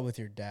we're talking about with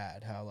your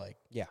dad how like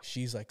Yeah.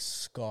 she's like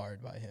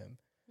scarred by him.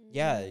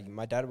 Yeah. Mhm.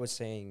 My dad was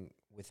saying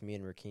with me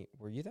and Rakeem,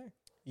 were you there?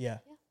 Yeah,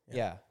 Yeah.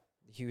 Yeah.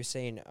 He was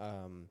saying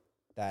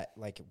that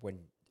like when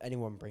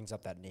anyone brings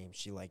up that name,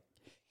 she like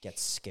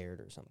gets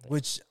scared or something.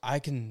 which I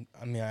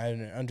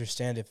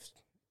understand if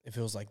it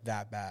was like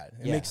that bad.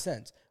 It Yeah. makes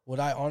sense. What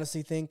I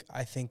honestly think,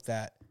 I think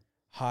that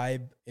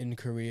Hybe in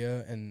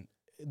Korea and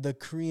the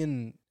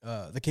Korean,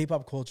 the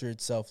K-pop culture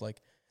itself,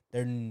 like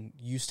they're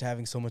used to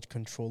having so much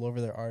control over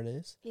their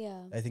artists.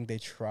 Yeah. I think they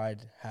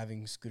tried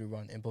having Scooter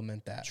Braun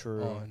implement that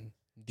True. on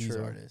these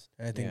True. artists,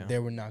 and I think Yeah. they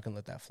were not gonna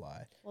let that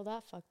fly. Well,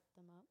 that fucked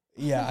them up.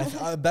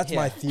 Yeah, that's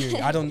my Yeah. theory.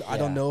 I don't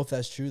Yeah. know if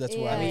that's true. That's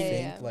what I Yeah,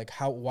 think. yeah. Like,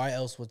 why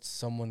else would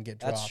someone get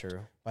dropped That's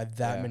true. by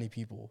that Yeah. many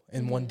people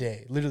in one Mhm.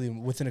 day, literally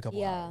within a couple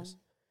Yeah. hours?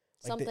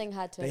 Like, Something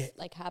had to they-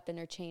 like happen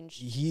or change.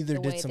 He either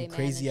the did way some they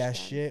crazy ass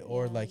managed them. shit,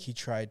 or Yeah. like he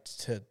tried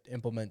to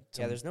implement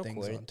some Yeah, there's no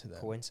things onto them.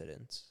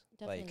 coincidence.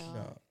 Definitely Like not.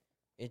 No,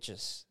 it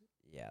just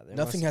there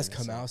nothing has must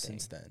have been come out something.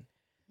 since then.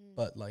 Mm.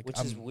 But like, Which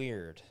is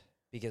weird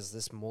because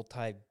this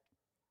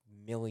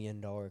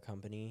multi-million-dollar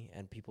company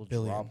and people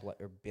Billion. drop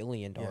or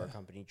billion-dollar Yeah.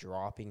 company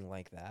dropping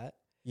like that.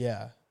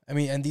 yeah, I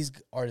mean, and these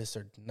artists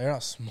they're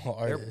not small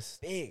They're artists.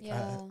 big.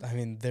 Yeah. I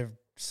mean, they're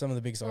some of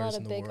the biggest a lot artists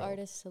of in the big world.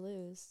 artists to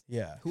lose.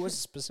 Yeah, Who was it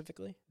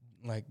specifically?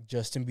 like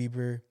Justin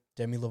Bieber,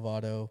 Demi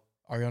Lovato,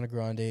 Ariana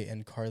Grande,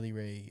 and Carly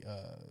Rae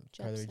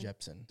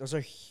Jepsen. Those are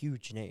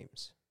huge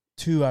names.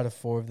 2 out of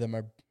 4 of them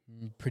are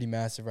pretty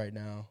massive right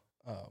now.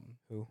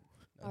 Who?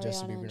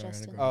 Justin Ariana Bieber and and Ariana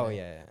Justin. Grande. Oh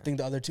yeah. I think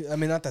the other 2. I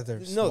mean, not that they're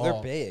No, small,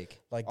 they're big.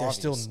 like they're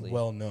obviously. still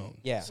well known.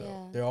 Yeah. So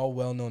Yeah. they're all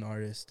well known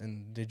artists,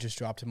 and they just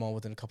dropped him all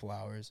within a couple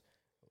hours,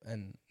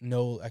 and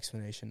no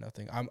explanation,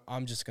 nothing.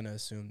 I'm just gonna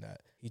assume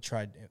that he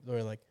tried,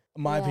 or like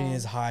my opinion Yeah.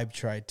 is Hybe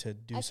tried to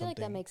do I feel like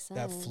something that makes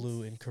that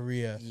flew sense. in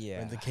Korea or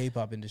Yeah. in the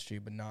K-pop industry,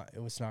 but it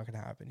was not gonna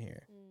happen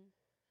here. Mm.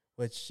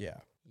 Which yeah,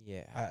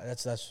 Yeah.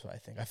 that's what I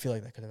think. I feel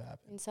like that could have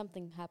happened. And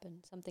something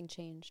happened. Something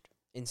changed.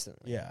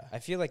 Instantly. Yeah. I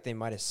feel like they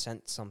might have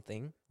sent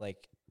something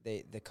like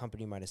the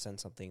company might have sent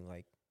something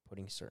like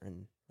putting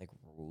certain like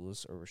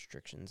rules or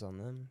restrictions on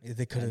them.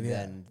 They could have, And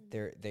yeah.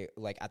 then they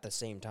like at the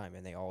same time,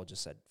 and they all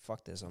just said,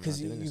 "Fuck this!" I'm not Because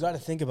doing you this got to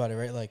anymore." think about it,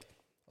 right?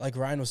 Like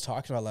Ryan was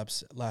talking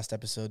about last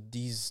episode.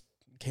 These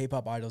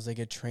K-pop idols, they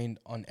get trained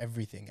on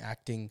everything: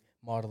 acting,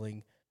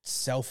 modeling,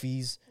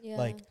 selfies. Yeah.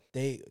 Like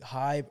they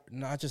hype,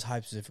 not just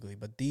hype specifically,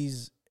 but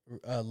these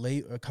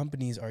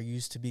companies are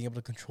used to being able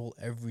to control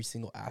every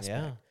single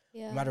aspect.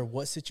 Yeah. No matter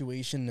what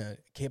situation a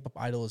K-pop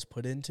idol is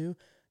put into,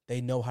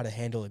 they know how to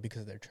handle it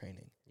because of their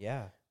training.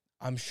 Yeah.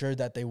 I'm sure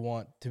that they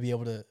want to be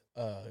able to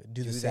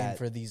do the same that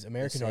for these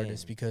American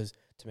artists, same because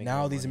To make now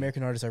more these money.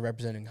 American artists are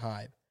representing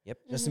hype. Yep.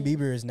 Justin Mhm.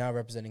 Bieber is now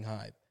representing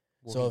hype.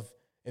 Well, So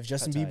he if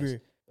Justin cut ties.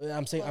 Bieber,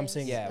 I'm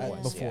saying Yeah, it Yeah.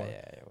 was. before Yeah,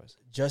 it was.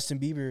 Justin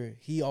Bieber,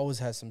 he always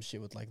has some shit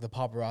with like the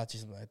paparazzi,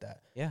 something like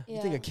that. Yeah. You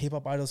think a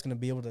K-pop idol is gonna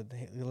be able to?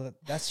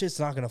 That shit's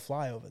not gonna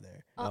fly over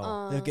there.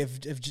 Like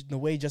if the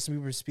way Justin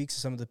Bieber speaks to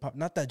some of the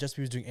not that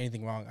Justin Bieber's doing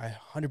anything wrong, I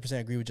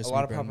 100% agree with Justin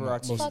lot of Bieber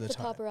paparazzi- most Fuck of the the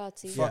time.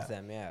 paparazzi. Fuck Yeah.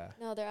 them. Yeah.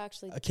 No, they're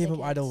actually A K-pop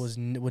dickheads. idol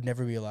would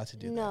never be allowed to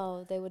do that.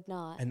 No, they would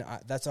not. And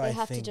that's why They I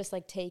have think to just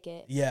like take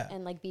it. yeah,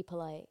 And like be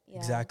polite. Yeah.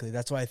 exactly.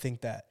 That's why I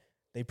think that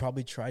they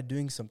probably tried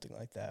doing something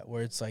like that,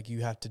 where it's like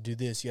you have to do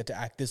this, you have to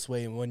act this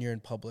way when you're in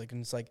public, and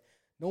it's like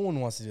no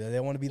one wants to do that. They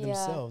want to be Yeah.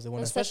 themselves. They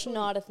want It's to. such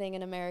not a thing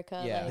in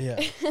America. Yeah.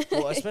 Like, Yeah.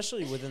 Well,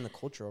 especially within the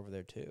culture over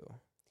there too.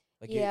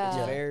 Like it's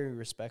Yeah. very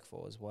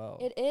respectful as well.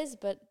 It is,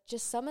 but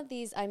just some of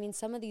these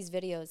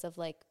videos of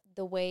like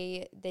the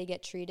way they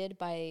get treated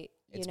by,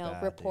 It's bad,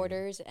 dude.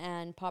 reporters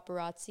and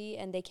paparazzi,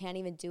 and they can't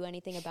even do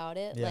anything about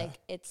it. Yeah. Like,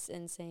 it's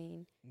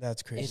insane.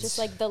 That's crazy. It's just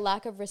like the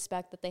lack of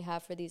respect that they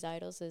have for these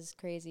idols is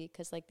crazy,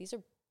 because like these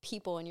are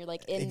people and you're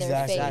like in their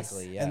Exactly. face.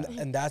 Exactly.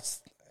 Yeah. and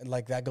that's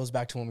like that goes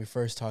back to when we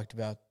first talked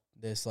about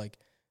this. Like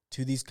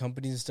to these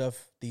companies and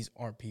stuff, these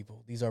aren't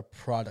people. These are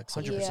products.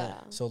 100%.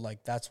 Yeah. So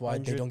like that's why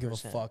they don't give a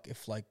 100%. fuck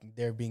if like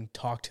they're being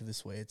talked to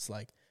this way. It's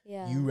like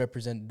Yeah. you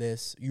represent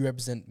this, you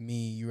represent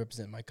me, you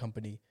represent my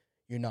company.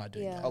 You're not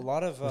doing Yeah. that. A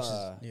lot of Which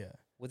is, yeah,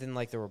 within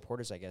like the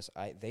reporters, I guess,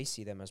 they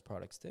see them as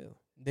products too.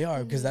 they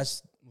are because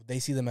Mhm. they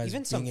see them as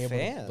Even being some able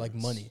to like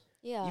fans. money.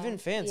 Yeah. Even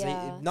fans,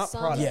 Yeah. they not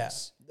Some-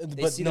 products. Yeah,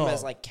 They but see no, them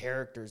as like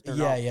characters. They're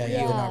yeah, not yeah, real. yeah.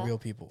 They're not Yeah. real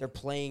people. They're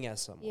playing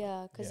as someone.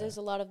 Yeah, because Yeah. there's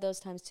a lot of those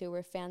times too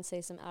where fans say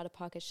some out of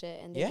pocket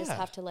shit, and they just Yeah.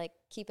 have to like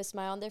keep a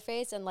smile on their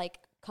face and like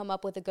come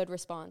up with a good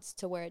response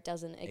to where it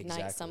doesn't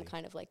ignite some Exactly.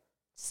 kind of like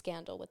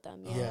scandal with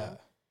them. Yeah,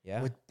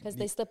 Yeah. With- Because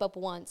they slip up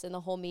once, and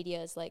the whole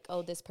media is like,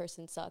 "Oh, this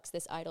person sucks.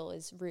 This idol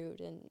is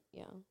rude," and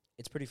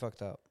It's pretty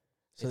fucked up.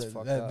 So It's that,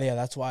 fucked that- up. yeah,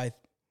 that's why.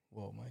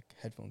 Well, my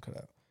headphone cut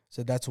out.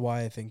 So that's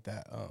why I think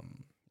that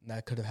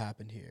that could have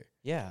happened here.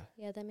 Yeah.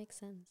 yeah, that makes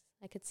sense.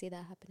 I could see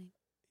that happening.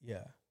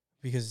 Yeah,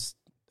 because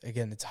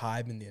again, it's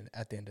Hybe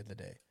at the end of the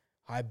day.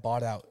 Hybe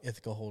bought out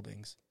Ithaca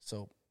Holdings,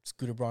 so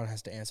Scooter Braun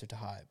has to answer to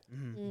Hybe.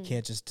 Mm-hmm. He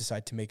can't just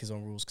decide to make his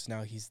own rules because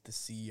now he's the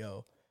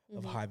CEO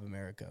of Mhm. Hybe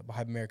America. But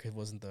Hybe America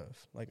wasn't the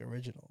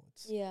original.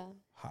 It's Yeah,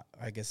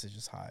 I guess it's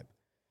just Hybe.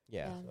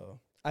 Yeah. Yeah. So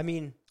I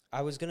mean,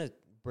 I was gonna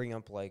bring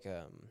up like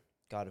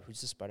God,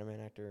 who's the Spider-Man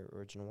actor,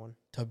 original one?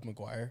 Tobey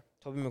Maguire.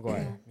 Tobey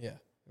Maguire. Yeah,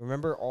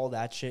 Remember all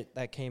that shit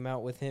that came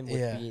out with him with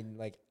Yeah. being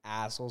like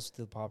assholes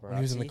to the paparazzi? when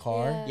he was in the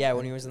car, Yeah. Yeah,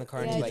 when he was in the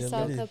car. yeah, and I he, like, saw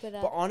a literally- clip of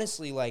that. but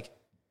honestly, like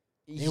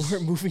they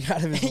weren't moving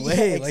out of his Yeah,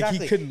 way. Like exactly.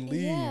 he couldn't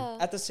leave. Yeah.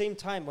 at the same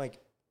time, like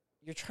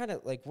you're trying to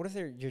like, what if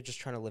you're just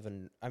trying to live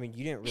in? I mean,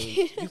 you didn't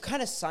really. You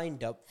kind of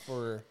signed up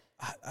for.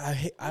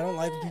 I don't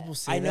like when people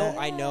say I know, that.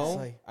 I know, It's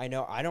like- I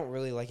know. I don't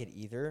really like it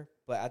either.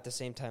 But at the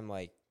same time,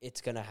 like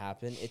it's gonna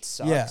happen. It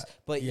sucks. Yeah,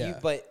 But yeah.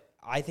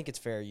 I think it's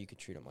fair. You could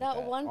treat him like That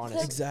that. one clip-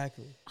 honestly.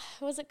 Exactly.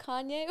 Was it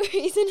Kanye where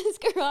he's in his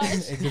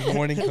garage? Hey, good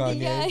morning,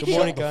 Kanye. Yeah, Good yeah.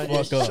 morning, Shut Kanye.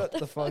 the Fuck up. Shut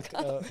the fuck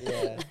up.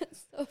 Yeah.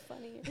 That's so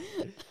funny.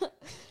 Oh,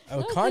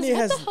 No, 'cause Kanye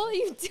has. What the hell are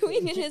you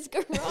doing in his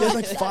garage? It's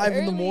like that 5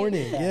 in the early?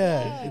 morning.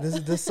 Yeah,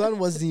 the sun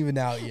wasn't even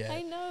out yet.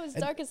 I know it's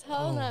And- dark as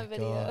hell in oh that my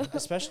video. God.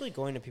 Especially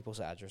going to people's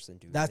address and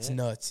doing That's it.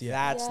 nuts.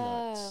 Yeah, That's Yeah.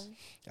 nuts.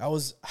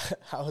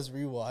 I was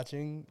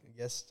rewatching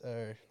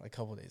like a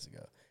couple days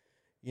ago.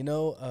 You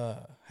know,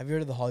 have you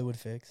heard of the Hollywood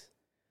Fix?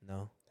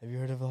 No. Have you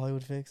heard of the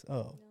Hollywood Fix? Oh,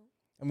 No.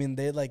 I mean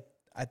they're like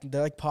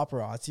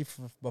paparazzi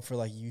but for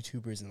like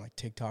YouTubers and like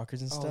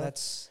TikTokers and Oh, stuff.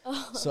 that's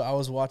Oh. So I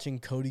was watching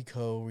Cody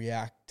Ko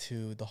react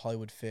to the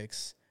Hollywood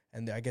Fix,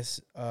 and I guess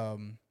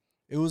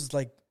it was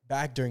like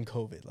back during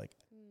COVID, like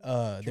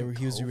During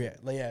he was COVID?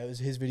 like, yeah, it was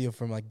his video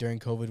from like during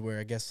COVID where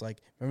I guess like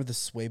remember the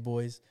Sway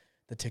Boys,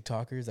 the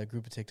TikTokers, that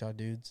group of TikTok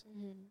dudes,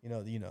 Mhm. you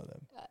know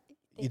them.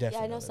 Yeah, definitely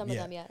I know know some them,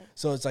 of them. Yeah.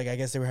 So it's like I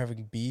guess they were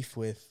having beef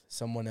with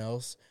someone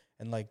else,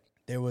 and like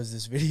there was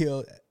this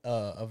video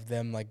of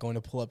them like going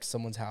to pull up to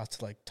someone's house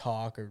to like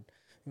talk or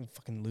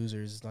fucking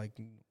losers like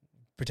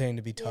pretending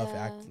to be tough,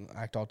 Yeah.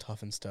 act all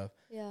tough and stuff.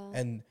 Yeah.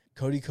 And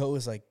Cody Ko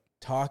was like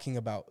talking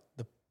about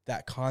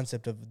that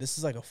concept of this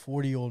is like a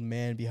 40-year-old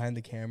man behind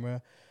the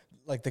camera,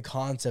 like the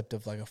concept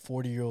of like a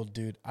 40-year-old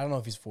dude. I don't know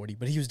if he's 40,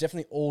 but he was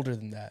definitely older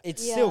than that.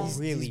 it's Yeah. still These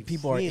really These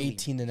people really are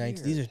 18 to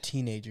 19. These are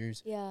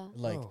teenagers, yeah.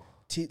 like Oh.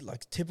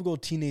 like typical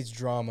teenage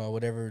drama,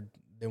 whatever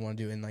they want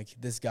to do. And like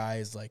this guy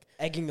is like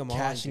Egging him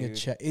cashing on, a dude.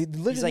 check. It He's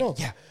literally like,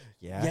 no. yeah,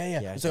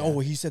 Yeah. It's like, oh,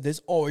 he said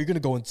this. Oh, you're gonna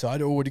go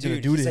inside, or what are you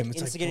gonna do to he's him? Like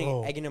it's instigating, like,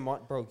 bro. egging him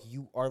on, bro.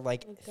 You are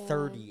like Oh, God.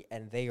 30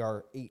 and they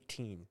are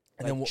 18.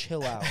 And Like, then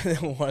chill out. And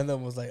then one of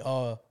them was like,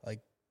 oh, like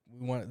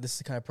we want this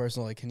is kind of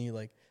personal. Like, can you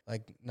like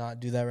not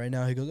do that right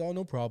now? He goes, oh,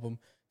 no problem.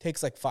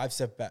 Takes like 5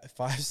 steps back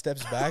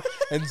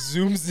and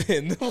zooms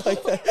in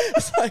like that.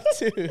 It's like,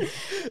 dude,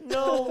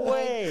 No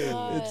way.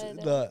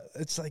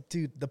 it's like,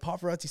 dude, the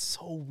paparazzi's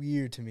so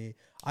weird to me.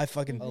 I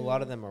fucking A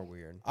lot of them are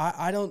weird.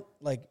 I don't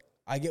like.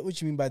 I get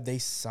what you mean by they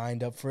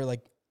signed up for it.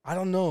 Like, I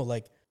don't know.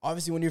 Like,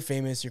 obviously, when you're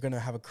famous, you're gonna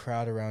have a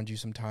crowd around you.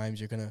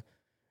 Sometimes you're gonna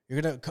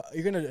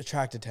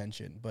attract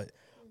attention. But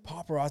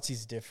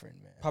paparazzi's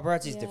different, man.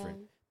 Paparazzi's different.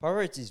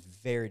 Paparazzi's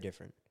very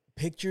different.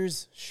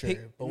 Pictures,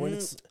 sure, but when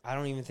it's I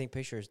don't even think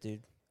pictures,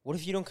 dude. What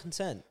if you don't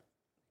consent?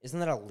 Isn't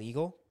that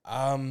illegal?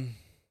 I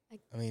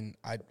mean,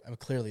 I'm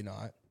clearly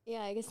not.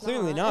 Yeah, I guess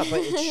Clearly not,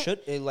 but it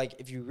should. Like,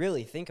 if you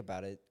really think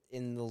about it,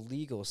 in the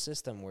legal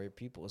system where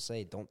people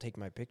say, "Don't take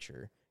my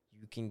picture,"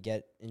 you can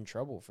get in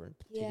trouble for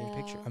taking a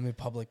picture. I mean,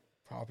 public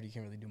property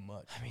can't really do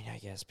much. I mean, I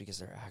guess because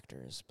they're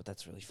actors, but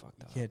that's really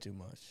fucked up. You can't do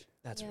much.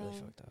 That's really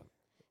fucked up.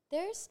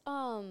 There's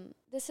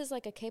this is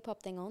like a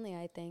K-pop thing only,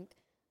 I think.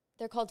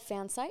 They're called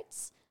fan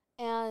sites,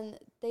 and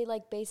they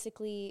like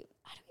basically,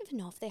 I don't even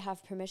know if they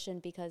have permission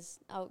because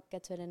I'll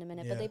get to it in a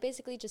minute, but they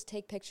basically just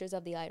take pictures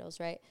of the idols,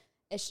 right?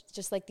 It's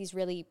just like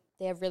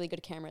they have really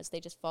good cameras. They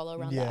just follow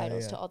around the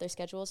idols to all their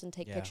schedules and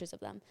take pictures of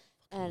them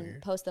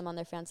and post them on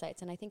their fan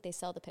sites. And I think they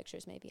sell the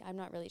pictures maybe. I'm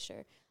not really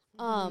sure.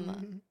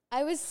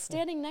 I was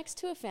standing next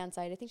to a fan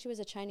site. I think she was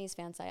a Chinese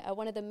fan site at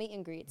one of the meet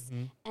and greets.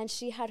 And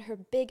she had her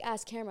big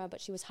ass camera,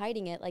 but she was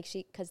hiding it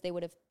because they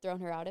would have thrown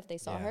her out if they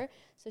saw her.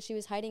 So she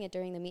was hiding it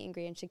during the meet and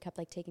greet, and she kept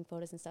like taking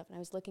photos and stuff. And I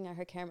was looking at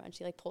her camera, and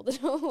she like pulled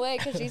it away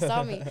because she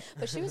saw me.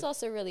 But she was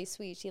also really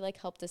sweet. She like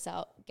helped us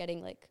out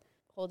getting like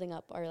holding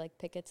up our like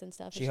pickets and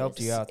stuff. She helped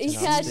you out.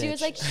 She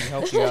was like, she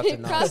helped you out to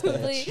not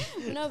probably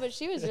no, but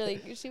she was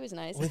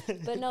nice.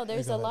 But no,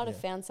 there's a lot of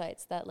fan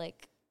sites that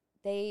like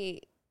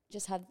they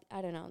just have,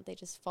 I don't know, they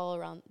just follow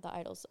around the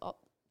idols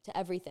to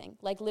everything,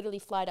 like literally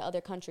fly to other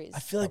countries. I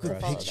feel like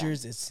with follow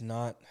pictures, them. It's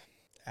not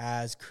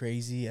as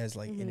crazy as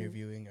like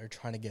interviewing or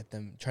trying to get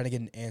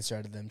an answer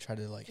out of them, try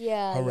to like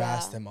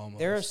harass them almost.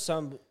 There are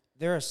some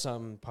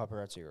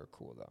paparazzi who are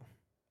cool though,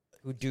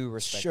 who do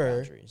respect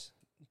boundaries.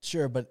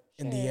 Sure, but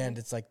in the end,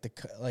 it's like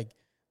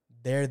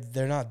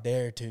they're not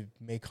there to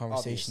make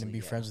conversation and be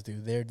friends with you.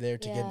 They're there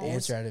to get an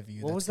answer out of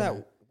you. What was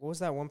that? What was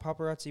that one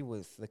paparazzi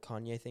with the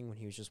Kanye thing when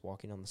he was just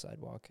walking on the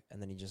sidewalk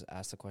and then he just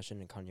asked a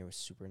question and Kanye was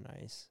super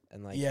nice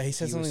and like he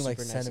said something like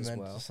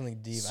sentimental, something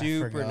deep.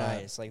 Super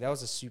nice. Like that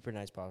was a super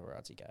nice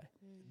paparazzi guy.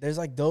 There's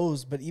like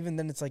those, but even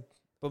then it's like.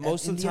 But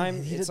most of the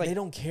time, it's like they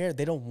don't care.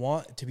 They don't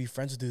want to be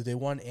friends with you. They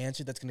want an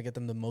answer that's gonna get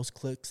them the most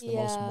clicks, the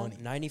most money.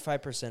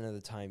 95% of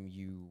the time,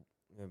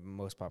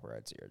 most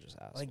paparazzi are just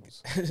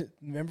assholes. Like,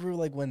 remember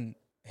like when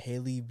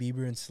Hailey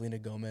Bieber and Selena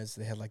Gomez,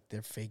 they had like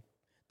their fake.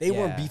 They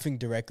weren't beefing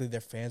directly.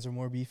 Their fans were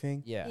more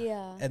beefing.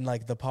 Yeah. And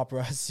like the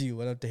paparazzi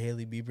went up to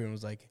Hailey Bieber and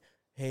was like,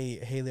 "Hey,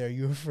 Hailey, are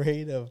you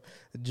afraid of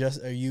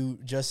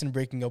Justin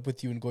breaking up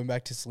with you and going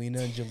back to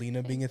Selena and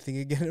Jelena being a thing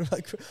again?" And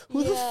like,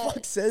 who the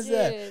fuck says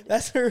that?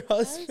 That's her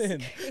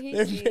husband.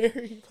 They're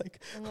married.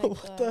 Like,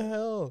 what the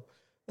hell?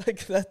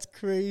 Like, that's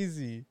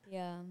crazy.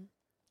 Yeah.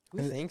 Who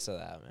thinks of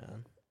that,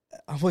 man?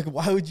 I'm like,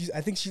 why would you? I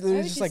think she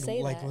literally just like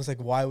was like,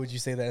 why would you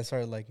say that? And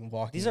started like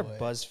walking. These are away.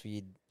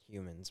 BuzzFeed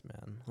humans,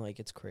 man.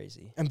 Like, it's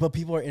crazy. But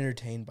people are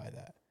entertained by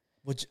that,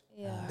 which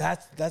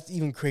that's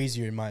even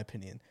crazier in my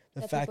opinion.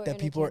 The fact that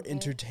people are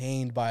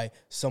entertained by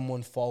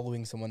someone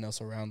following someone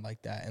else around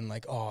like that, and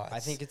like, I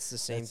think it's the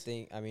same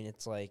thing. I mean,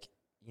 it's like,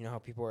 you know how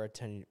people are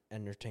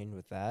entertained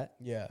with that?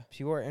 Yeah.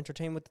 People are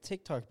entertained with the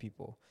TikTok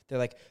people. They're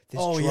like, this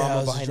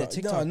drama behind the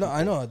TikTok No,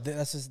 I know.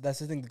 That's the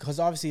thing. Because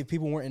obviously if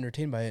people weren't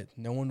entertained by it,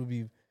 no one would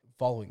be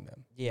following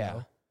them. Yeah. You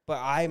know? But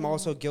I'm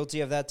also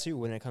guilty of that too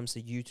when it comes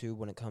to YouTube,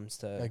 when it comes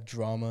to like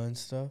drama and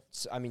stuff.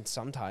 I mean,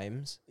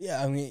 sometimes.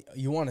 Yeah, I mean,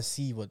 you want to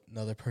see what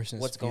another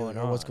person is feeling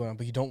or what's going on,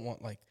 but you don't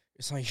want like,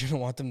 it's like you don't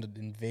want them to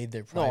invade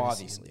their privacy. No,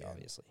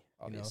 obviously.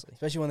 You know?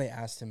 Especially when they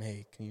asked him,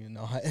 "Hey, can you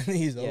not?" And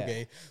he's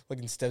okay.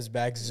 Looking steps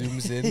back,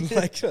 zooms in.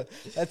 Like,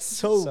 that's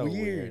so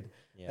weird.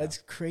 Yeah. That's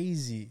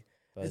crazy.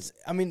 But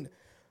I mean,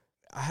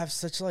 I have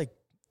such like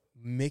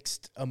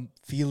mixed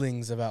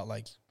feelings about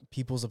like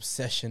people's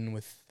obsession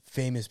with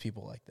famous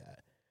people like that.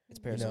 It's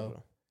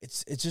parasocial.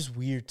 It's just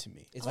weird to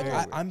me. It's like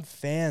I'm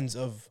fans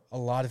of a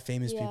lot of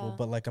famous people,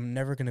 but like I'm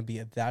never gonna be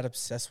that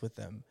obsessed with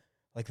them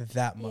like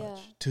that much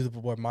to the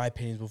where my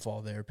opinions will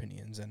follow their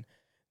opinions. And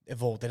if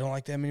they don't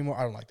like them anymore,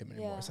 I don't like them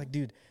anymore. It's like,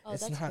 dude,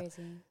 it's that's not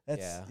crazy.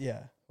 That's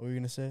What were you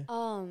gonna say?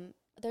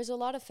 There's a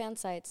lot of fan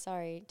sites.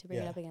 Sorry to bring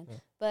it up again,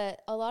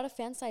 but a lot of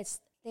fan sites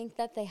think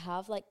that they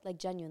have like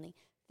genuinely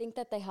think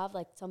that they have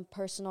like some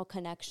personal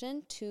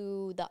connection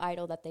to the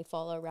idol that they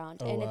follow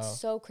around, and it's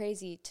so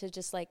crazy to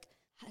just like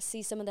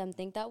see some of them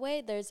think that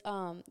way. There's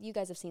you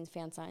guys have seen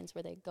fan signs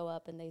where they go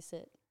up and they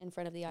sit in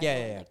front of the idol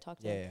and like talk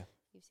to them. Yeah.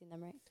 You've seen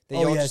them, right? They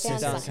all just fan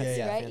sit down, signs,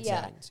 right?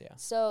 Fan signs,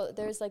 So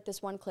there's like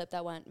this one clip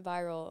that went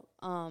viral.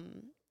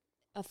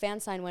 a fan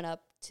sign went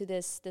up to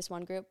this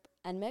one group,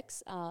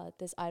 NMIX,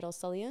 this idol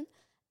Sullivan,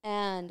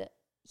 and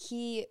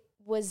he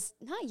was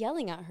not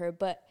yelling at her,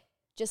 but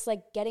just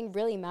like getting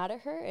really mad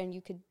at her, and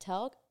you could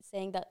tell,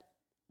 saying that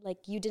like,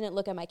 you didn't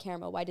look at my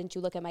camera. Why didn't you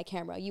look at my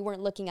camera? You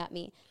weren't looking at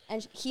me.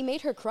 And he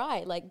made her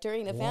cry. Like,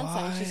 during the fan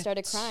sign, she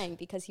started crying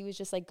because he was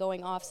just like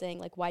going off saying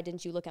like, why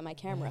didn't you look at my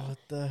camera? What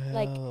the hell?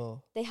 Like,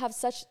 they have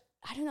such,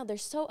 I don't know, they're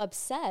so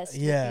obsessed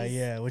with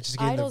Yeah, which is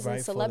getting idols the right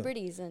and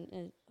celebrities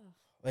and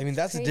I mean,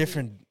 that's crazy. a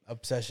different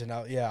obsession.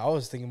 I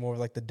was thinking more of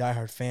like the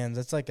diehard fans.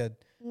 That's like a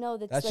no,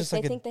 that's That's like just they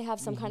like a- think they have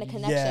some kind of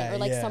connection Yeah, or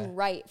like yeah. some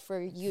right for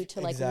you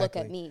to like look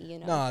at Exactly. me, you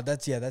know? nah.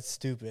 That's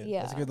stupid.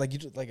 That's Yeah. good. Like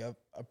like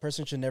a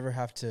person should never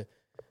have to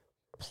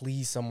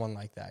please someone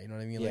like that. You know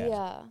what I mean? Like,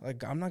 Yeah.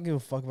 like I'm not giving a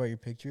fuck about your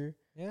picture.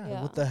 Yeah.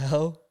 Yeah. What the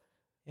hell?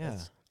 Yeah.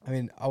 That's- I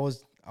mean, I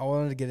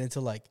wanted to get into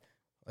like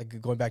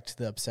going back to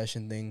the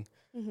obsession thing.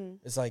 Mm-hmm.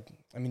 It's like,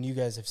 I mean, you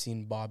guys have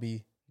seen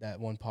Bobby, that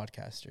one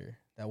podcaster,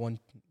 that one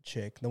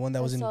chick, the one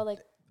that was in. saw like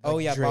Oh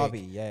yeah, Drake. Bobby.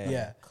 Yeah.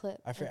 Yeah. clip.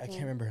 I can't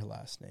remember her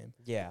last name,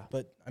 Yeah.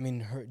 but I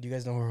mean, do you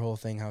guys know her whole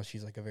thing? How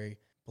she's like a very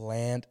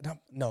bland.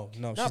 No, she's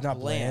Not not bland,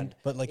 bland.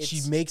 but like she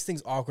It's- makes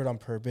things awkward on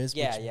purpose.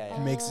 Yeah, which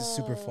yeah. makes it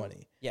super Oh.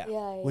 funny. Yeah.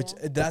 Yeah, Which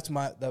yeah. that's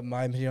my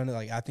opinion on it.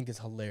 Like, I think it's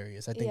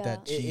hilarious. I think Yeah.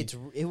 that she.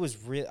 It was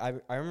real.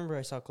 I remember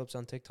I saw clips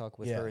on TikTok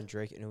with Yeah. her and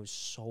Drake, and it was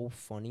so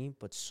funny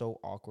but so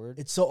awkward.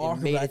 It's so It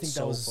awkward, made but I it think so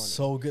that was funny.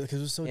 so good because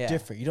it was so Yeah.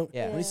 different. You don't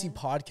Yeah. when you see Yeah.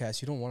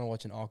 podcasts, you don't want to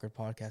watch an awkward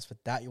podcast,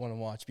 but that you want to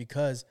watch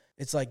because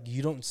it's like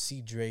you don't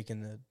see Drake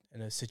in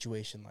a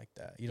situation like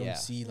that. You don't Yeah.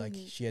 see like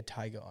Mhm. she had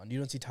Tyga on. You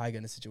don't see Tyga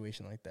in a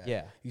situation like that.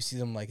 Yeah. You see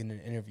them like in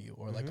an interview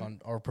or like Mhm.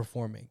 on or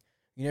performing.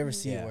 You never Mhm.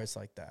 see it Yeah. where it's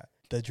like that.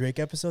 The Drake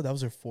episode, that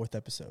was her 4th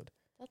episode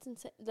That's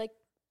insane. Like,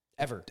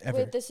 Ever. ever.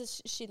 wait, this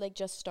is she like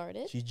just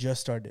started? She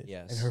just started.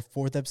 Yes. And her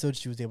 4th episode,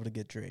 she was able to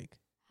get Drake.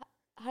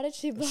 How did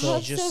she blow So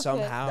up just so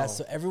quick? somehow. That's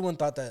so everyone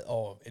thought that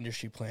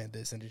industry planned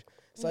this and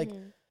it's like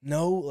Mhm.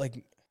 no,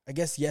 like I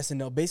guess yes and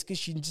no. Basically,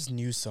 she just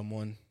knew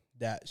someone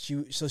that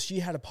she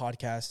had a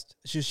podcast.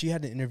 She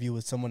had an interview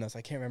with someone else.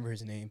 I can't remember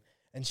his name,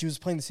 and she was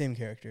playing the same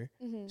character.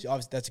 Mhm. She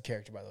obviously that's a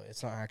character, by the way.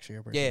 It's not actually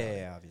her Yeah, personality.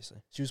 yeah,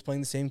 obviously. She was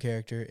playing the same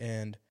character,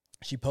 and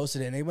she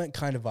posted it, and it went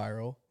kind of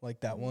viral. Like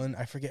that Mhm. one,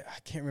 I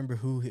can't remember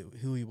who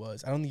he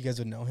was. I don't think you guys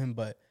would know him,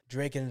 but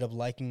Drake ended up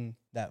liking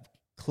that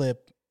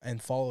clip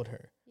and followed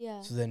her.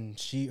 Yeah. So then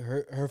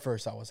her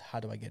first thought was, how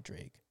do I get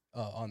Drake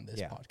on this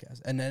Yeah.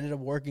 podcast? And it ended up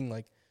working.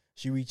 Like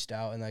she reached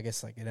out, and I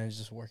guess like it ended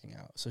just working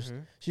out. So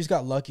Mhm. she just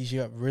got lucky. She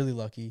got really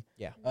lucky.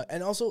 Yeah.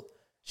 And also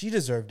she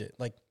deserved it.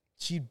 Like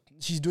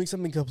she's doing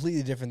something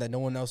completely different that no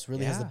one else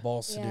really has the Yeah.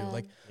 balls to do. Yeah.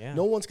 Like Yeah.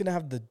 no one's gonna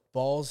have the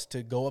balls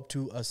to go up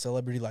to a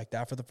celebrity like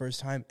that for the first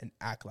time and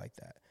act like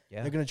that.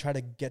 Yeah. They're gonna try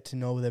to get to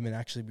know them and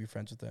actually be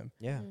friends with them.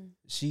 Yeah.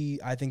 Mhm.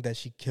 I think that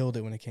she killed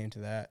it when it came to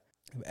that.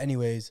 But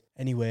anyway,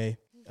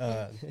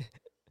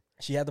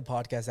 she had the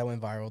podcast that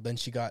went viral. Then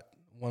she got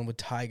one with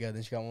Tyga.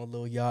 Then she got one with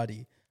Lil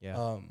Yachty.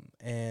 Yeah.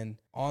 And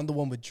on the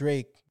one with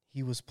Drake,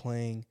 he was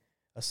playing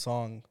a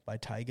song by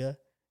Tyga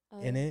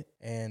in it,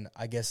 and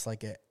I guess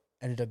like it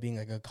ended up being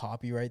like a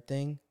copyright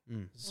thing.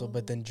 Mm. So,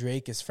 but then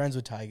Drake is friends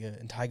with Tyga,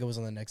 and Tyga was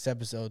on the next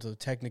episode. So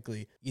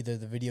technically, either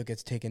the video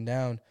gets taken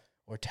down,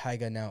 or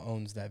Tyga now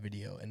owns that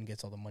video and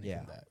gets all the money Yeah.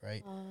 from that,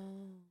 right?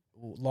 Oh.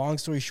 Long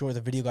story short,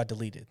 the video got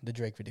deleted. The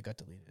Drake video got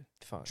deleted.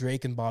 Fuck.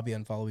 Drake and Bobby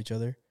unfollow each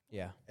other,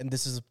 Yeah. and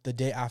this is the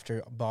day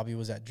after Bobby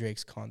was at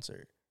Drake's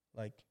concert,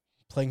 like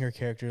playing her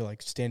character,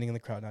 like standing in the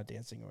crowd, not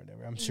dancing or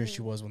whatever. I'm sure she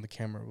Mhm. was when the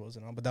camera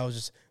wasn't on, but that was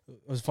just it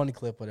was a funny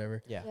clip,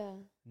 whatever. Yeah. Yeah.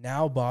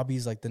 Now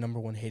Bobby's like the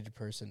 #1 hated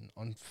person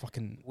on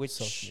fucking Which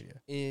social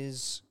media,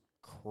 is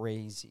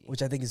crazy.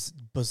 which I think is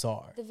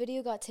bizarre. The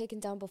video got taken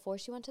down before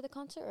she went to the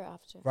concert or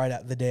after? Right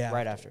at the day after.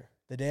 Right after.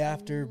 The day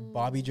after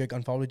Bobby Mm. Drake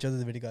unfollowed each other,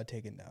 the video got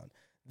taken down.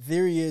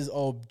 Theory is,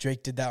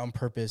 Drake did that on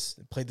purpose,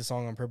 played the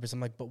song on purpose. I'm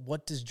like, but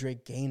what does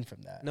Drake gain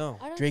from that? No.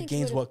 I don't Drake think he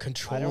gains would've what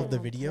control done of it the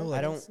on video.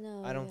 I purpose.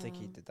 don't. No, I don't think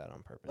yeah. he did that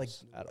on purpose Like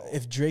at all.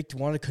 if Drake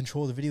wanted to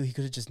control the video, he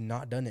could have just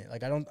not done it.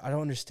 Like I don't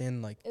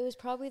understand. Like It was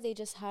probably they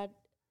just had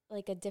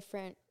like a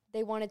different.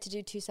 They wanted to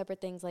do two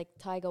separate things. Like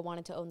Tyga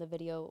wanted to own the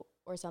video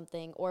or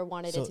something, or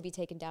wanted So- it to be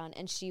taken down,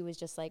 and she was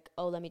just like,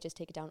 "Oh, let me just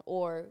take it down,"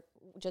 or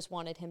just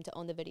wanted him to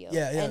own the video.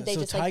 yeah. And they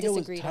So just like Tyga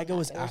disagreed on Tyga that.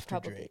 was It after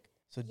probably- Drake.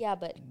 So Yeah,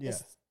 but Yeah.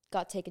 this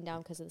got taken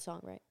down because of the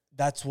song, right?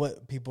 that's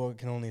what people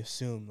can only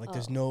assume. Like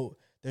there's Oh. no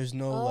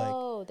like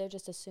Oh, they're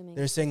just assuming.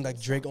 they're saying like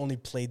it's the Drake song. only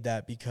played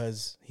that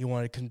because he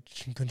wanted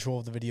control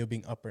of the video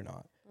being up or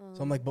not.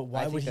 So I'm like, but I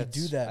why think would he that's-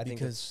 do that? I think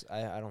Because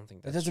that's- I don't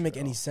think that that's doesn't make true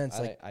any at all. sense.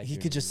 Like I he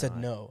do could just said not.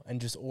 no and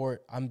just,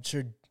 or I'm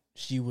sure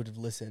she would have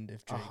listened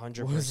if Drake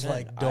 100%. was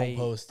like, don't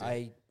post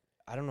it.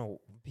 I don't know.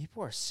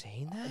 People are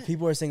saying that.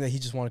 People are saying that he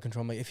just wanted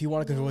control. I'm like, if he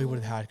wanted control, he would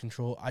have had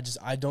control.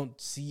 I don't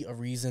see a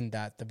reason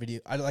that the video.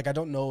 I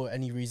don't know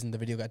any reason the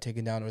video got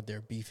taken down or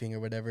they're beefing or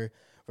whatever.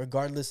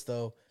 Regardless,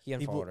 though, He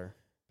unfollowed her.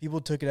 people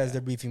took it as Yeah.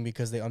 they're beefing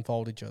because they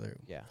unfollowed each other.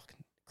 Yeah.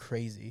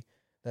 Crazy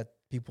that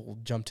people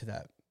jump to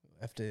that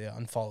after they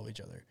unfollow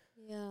each other.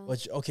 Yeah.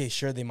 Which, okay,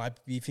 sure, they might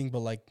be beefing, but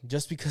like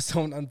just because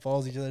someone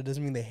unfollows each other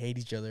doesn't mean they hate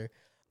each other.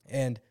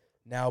 And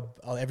now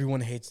everyone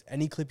hates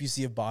any clip you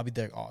see of Bobby.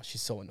 They're like, oh,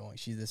 she's so annoying.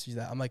 She's this, she's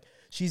that. I'm like,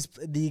 she's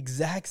the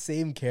exact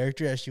same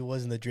character as she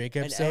was in the Drake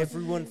episode. And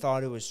everyone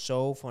thought it was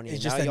so funny. It's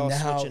and just now that y'all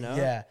now, switching up.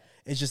 yeah.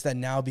 It's just that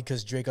now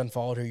because Drake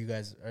unfollowed her, you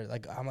guys are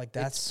like, I'm like,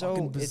 that's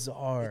fucking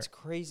bizarre. It's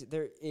crazy.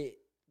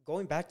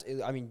 Going back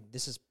to, I mean,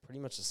 this is pretty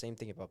much the same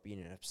thing about being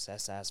an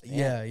obsessed ass fan.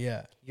 Yeah,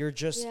 yeah, You're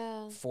just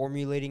you're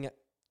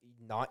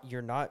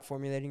not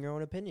formulating your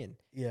own opinion.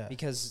 yeah.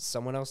 Because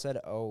someone else said,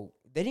 oh,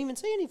 they didn't even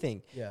say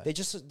anything. Yeah.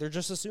 They're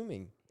just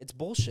assuming. It's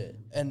bullshit.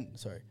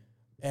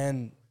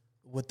 And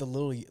with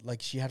the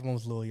like she had one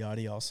with Lil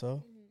Yachty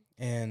also,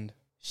 and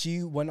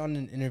she went on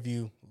an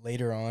interview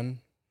later on,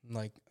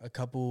 like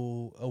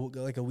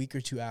a week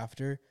or two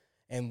after,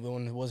 and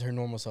when it was her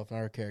normal self, not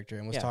her character,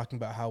 and was talking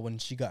about how when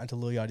she got into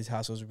Lil Yachty's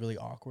house, it was really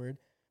awkward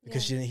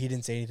because he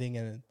didn't say anything,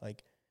 and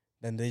like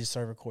then they just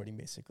started recording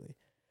basically.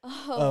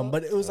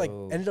 But it was like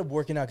ended up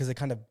working out because it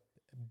kind of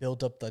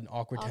built up the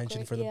awkward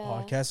tension for the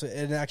podcast. So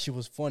it actually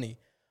was funny.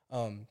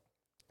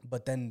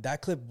 But then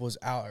that clip was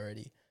out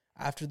already.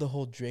 After the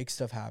whole Drake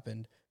stuff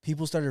happened,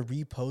 people started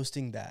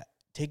reposting that,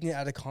 taking it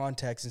out of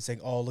context and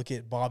saying, oh, look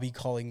at Bobby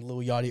calling Lil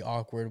Yachty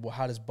awkward. Well,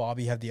 how does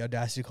Bobby have the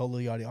audacity to call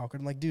Lil Yachty awkward?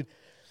 I'm like, dude,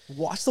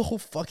 watch the whole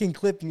fucking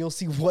clip and you'll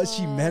see what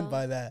she meant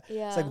by that.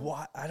 Yeah. It's like,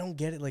 why? I don't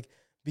get it. Like,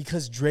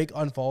 because Drake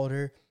unfollowed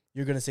her,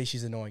 you're going to say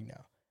she's annoying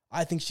now.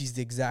 I think she's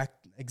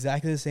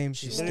exactly the same.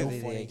 She's still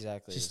funny.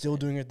 She's still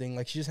doing her thing.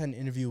 Like, she just had an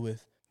interview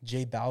with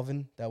J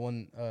Balvin, that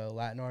one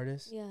Latin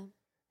artist. Yeah.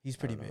 He's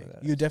pretty big.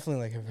 You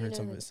definitely like have heard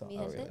some of his songs.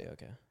 Oh, really?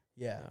 Okay.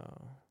 Yeah.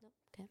 No.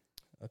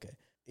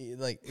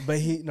 Okay. But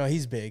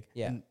he's big.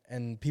 Yeah.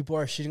 And people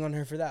are shitting on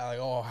her for that. Like,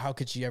 oh, how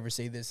could she ever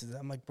say this?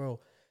 I'm like, bro,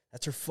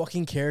 that's her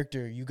fucking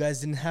character. You guys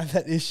didn't have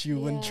that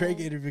issue when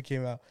Drake interview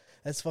came out.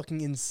 That's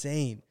fucking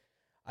insane.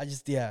 I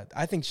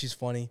think she's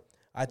funny.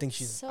 I think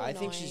she's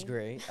she's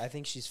great. I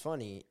think she's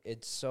funny.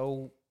 It's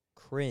so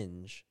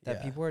cringe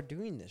that people are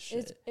doing this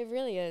shit. It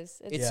really is.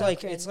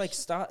 It's like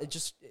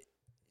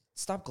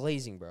stop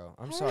glazing, bro.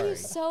 I'm sorry. How are you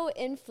so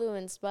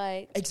influenced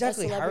by a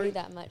celebrity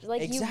that much?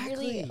 Like you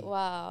really,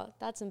 wow,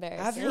 that's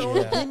embarrassing. Have your own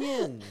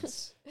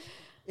opinions.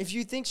 If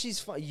you think she's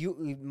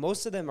funny,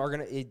 most of them are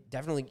gonna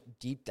definitely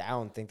deep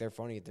down think they're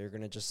funny. They're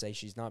gonna just say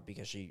she's not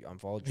because she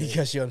unfollowed Drake.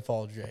 Because she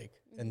unfollowed Drake.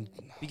 And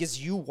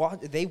because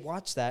they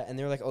watched that and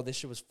they're like, oh, this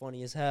shit was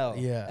funny as hell.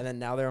 Yeah. And then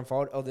now they're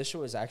unfollowed. Oh, this shit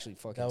was actually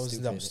fucking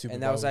stupid. That was stupid.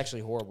 And that was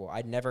actually horrible.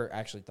 I never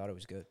actually thought it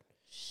was good.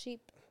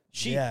 Sheep.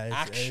 Yeah,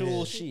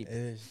 actual sheep. It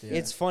is, yeah.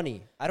 It's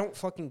funny. I don't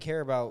fucking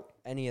care about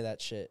any of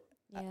that shit.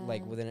 Yeah.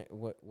 Like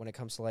when it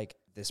comes to like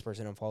this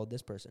person unfollowed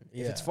this person.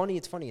 Yeah. If it's funny,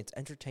 it's funny. It's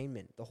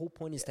entertainment. The whole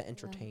point is to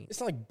entertain. It's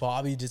not like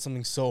Bobby did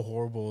something so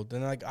horrible.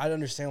 Then like I'd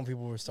understand when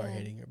people would start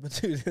hating her. But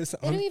dude, they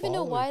don't even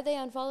know why they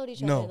unfollowed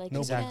each other. Like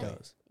nobody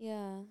knows.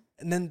 Yeah.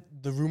 And then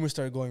the rumors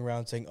started going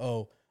around saying,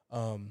 oh,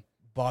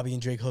 Bobby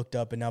and Drake hooked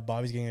up, and now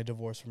Bobby's getting a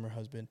divorce from her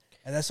husband.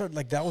 And that started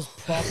that was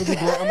properly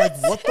going. I'm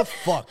like, what the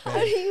fuck, man?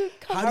 How do you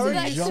come to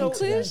that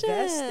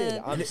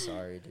conclusion? I'm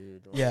sorry,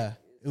 dude. Yeah,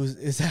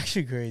 it's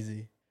actually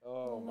crazy.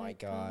 Oh my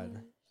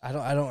god. I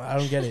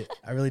don't get it.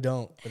 I really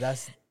don't. But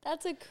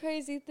that's a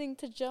crazy thing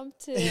to jump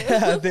to.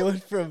 Yeah,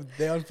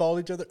 they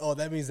unfollowed each other. Oh,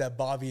 that means that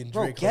Bobby and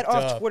Drake. Bro, get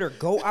off Twitter.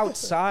 Go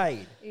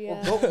outside.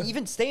 Yeah. Or go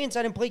even stay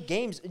inside and play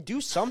games. Do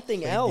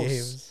something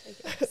else.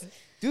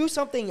 Do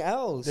something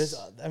else.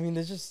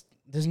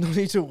 There's no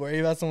need to worry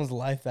about someone's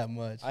life that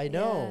much. I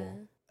know.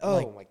 Yeah.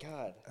 Oh my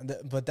god.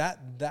 But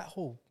that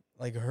whole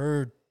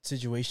her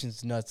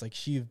situation's nuts.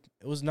 Like it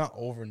was not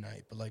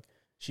overnight, but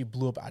she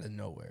blew up out of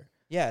nowhere.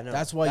 Yeah, no.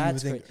 That's why you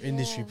would think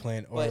industry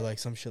plant or but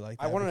some shit like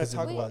that. I wanted to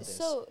talk about this.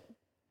 So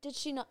did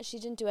she not? She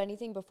didn't do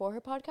anything before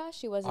her podcast.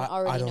 She wasn't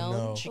already I don't known.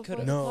 know. She could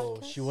have. No,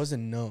 she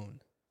wasn't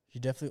known. She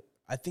definitely.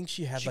 I think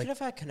she had she could have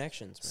had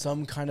connections, man.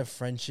 some kind of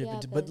friendship,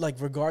 Yeah, but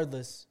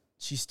regardless,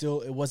 she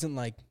still. It wasn't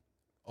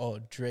oh,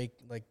 Drake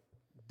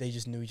they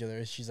just knew each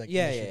other. She's like,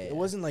 It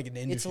wasn't like an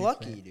industry. It's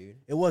lucky, plant. dude.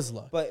 It was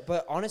luck.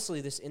 But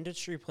honestly, this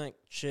industry plant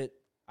shit,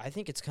 I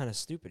think it's kind of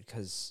stupid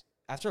because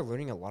after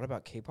learning a lot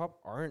about K-pop,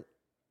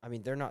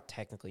 they're not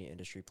technically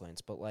industry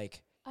plants, but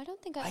I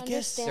don't think I guess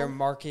understand their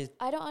market.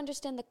 I don't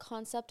understand the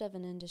concept of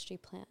an industry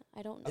plant.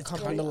 I don't. It's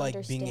really kind of like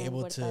being understand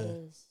able what to that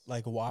is.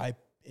 why a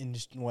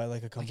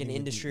company Like an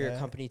industry or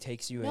company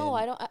takes you in. No,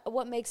 I don't.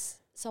 What makes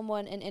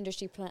someone an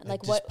industry plant? Like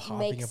just what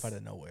popping makes up out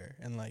of nowhere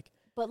and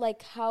But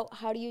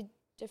how do you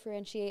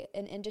differentiate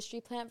an industry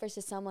plant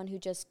versus someone who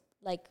just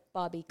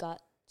Bobby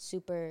got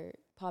super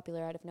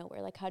popular out of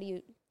nowhere? Like how do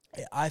you?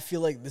 I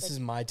feel like this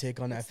is my take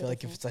on it. I feel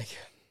like if it's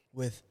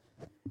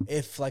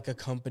if a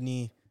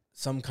company,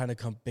 some kind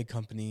of big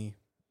company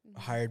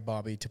hired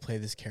Bobby to play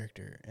this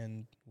character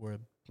and we're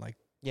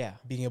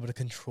being able to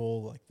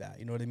control that,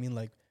 you know what I mean?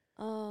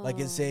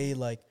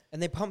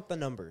 And they pump the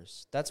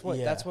numbers. That's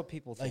what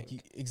people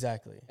think.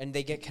 Exactly. And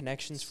they get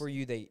connections for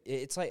you.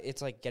 It's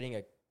like getting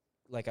a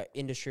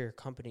industry or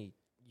company.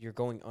 You're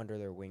going under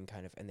their wing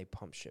kind of, and they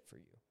pump shit for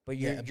you. But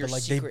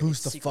they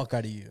boost the fuck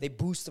out of you. They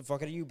boost the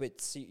fuck out of you,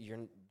 but see,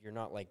 you're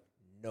not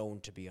known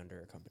to be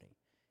under a company.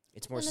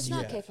 It's more. And it's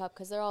secret. not K-pop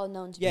because they're all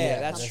known to be. Yeah,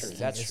 big that's companies. true.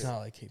 That's it's true. not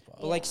like K-pop.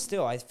 But like,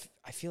 still, I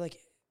feel like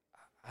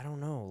I don't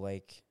know.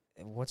 Like,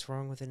 what's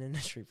wrong with an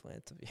industry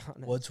plant? To be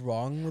honest, What's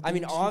wrong with? I the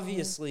mean, industry plan?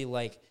 obviously,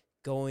 like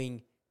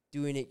doing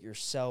it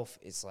yourself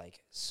is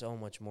like so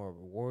much more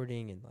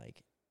rewarding and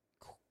like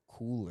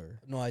cooler.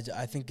 No, I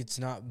think it's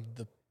not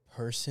the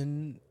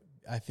person.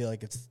 I feel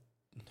like it's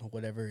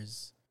whatever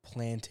is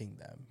planting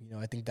them. You know,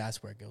 I think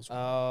that's where it goes wrong.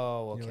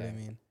 Oh, okay. You know what I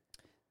mean?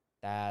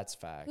 That's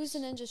facts. Who's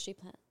an industry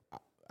plant?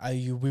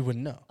 We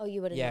wouldn't know. Oh,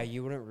 you wouldn't. Yeah, know.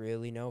 you wouldn't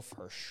really know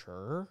for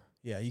sure.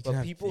 Yeah, you can. But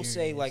have people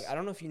say like, theories. I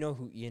don't know if you know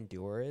who Ian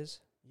Dior is.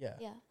 Yeah.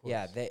 Yeah. of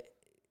Yeah, course.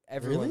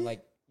 everyone Really?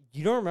 like,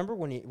 you don't remember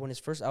when his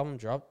first album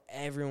dropped?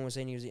 Everyone was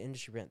saying he was an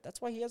industry plant.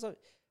 That's why he has a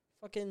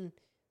fucking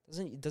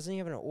doesn't he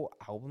have an old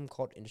album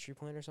called Industry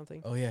Plant or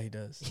something? Oh yeah, he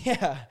does.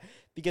 Yeah,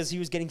 because he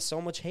was getting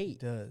so much He hate.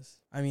 does.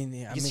 I mean,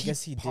 yeah, I Because mean, I he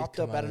guess he popped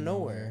did come up out of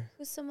nowhere.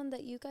 Who's someone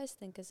that you guys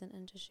think is an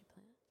industry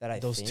plant? That I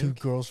Those think. two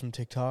girls from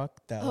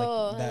TikTok that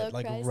Hello,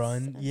 like Christ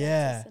run. and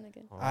Yeah, Francis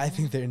Finnegan. I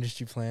think they're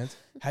industry plants.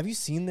 Have you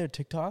seen their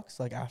TikToks?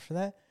 Like after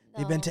that,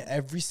 they've been No. to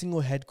every single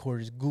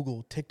headquarters,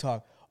 Google,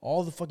 TikTok,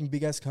 all the fucking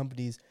big ass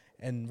companies,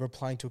 and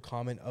replying to a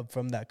comment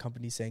from that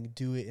company saying,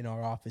 "Do it in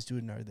our office, do it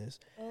in our this."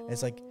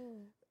 It's like, Oh.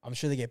 I'm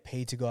sure they get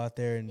paid to go out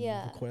there and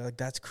Yeah. record. Like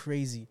that's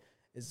crazy.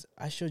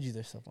 I showed you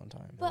their stuff one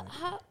time. But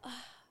how?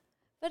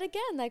 But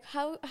again, like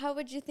how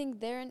would you think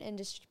they're an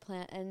industry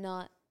plant and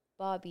not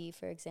Bobby,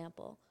 for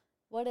example?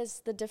 What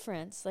is the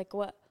difference? Like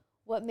what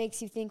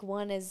makes you think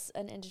one is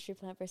an industry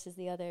plant versus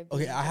the other? Okay,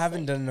 being I just, haven't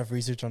like- done enough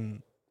research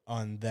on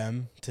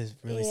them to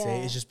really say.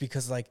 Yeah. It's just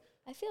because like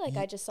I feel like Ye-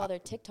 I just saw their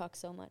TikTok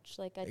so much.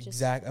 Like I just.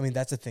 exact. I mean,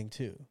 that's a thing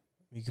too.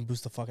 You can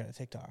boost the fuck out of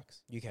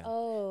TikToks. You can.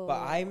 Oh. But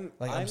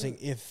I'm saying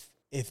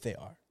if they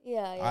are.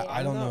 Yeah, yeah. I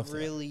yeah. don't I'm know not if they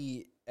are.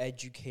 really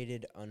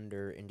educated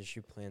under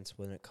industry plants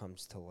when it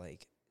comes to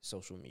like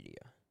social media.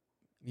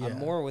 Yeah. I'm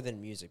more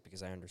within music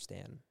because I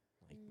understand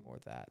like more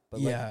of that. But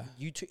Yeah. like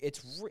YouTube,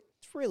 it's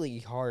really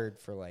hard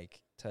for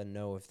like to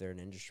know if they're an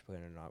industry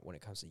plant or not when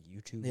it comes to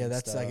YouTube. Yeah, and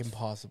that's like stuff.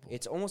 impossible.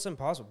 It's almost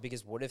impossible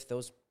because what if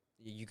those?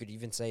 You could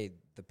even say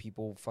the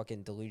people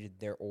fucking deleted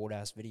their old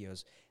ass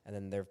videos and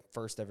then their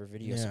first ever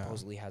video Yeah.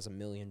 supposedly has 1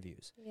 million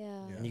views. Yeah.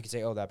 Yeah. And you could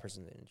say, oh, that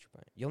person's an industry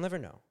plant. You'll never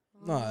know.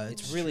 No, Oh.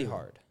 It's really true.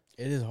 hard.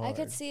 It is hard. I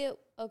could see it.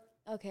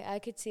 Okay, I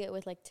could see it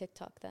with like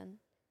TikTok then.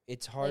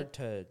 It's hard Like,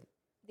 to.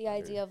 The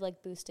idea of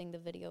like boosting the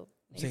video. I'm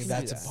makes saying can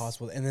sense. do that's that.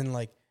 impossible. And then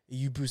like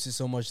you boost it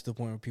so much to the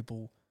point where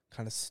people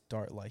kind of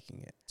start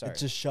liking it. Sorry.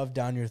 It's just shoved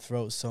down your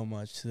throat so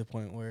much to the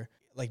point where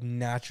like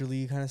naturally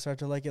you kind of start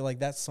to like it. Like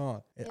that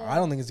song. Yeah. I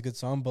don't think it's a good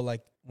song, but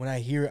like when I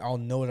hear it, I'll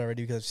know it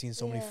already because I've seen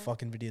so many Yeah.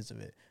 fucking videos of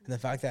it. And the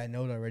fact that I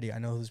know it already, I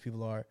know who those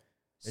people are.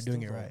 They're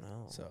doing it Still right. don't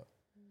know. So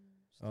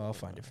Still I'll don't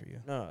find know. it for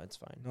you. No, it's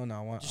fine. No,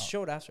 I want. Just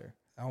show it after.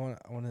 I want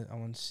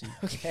to see.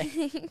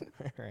 Okay.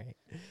 All right.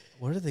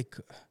 What are they?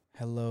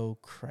 Hello,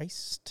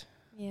 Christ.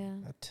 Yeah.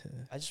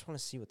 I just want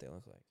to see what they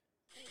look like.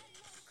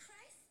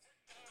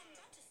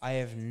 I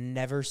have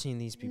never seen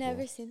these people.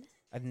 Never seen.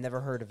 I've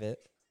never heard of it.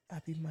 I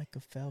be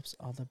Michael Phelps,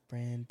 all the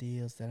brand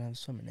deals that I'm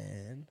swimming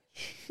in.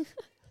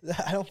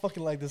 I don't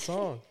fucking like the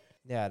song.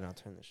 Yeah, no,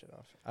 turn this shit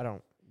off. I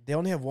don't. They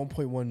only have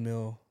 1.1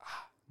 mil,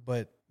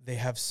 but they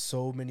have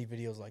so many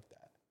videos like that.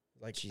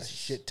 Like Jesus. a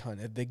shit ton.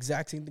 The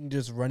exact same thing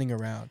just running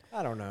around.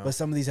 I don't know. But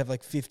some of these have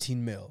like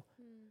 15 mil.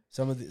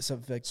 Some of the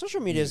like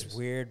Social media is years.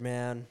 weird,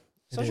 man.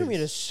 It Social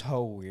media is. is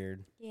so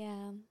weird.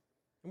 Yeah.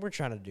 And we're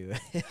trying to do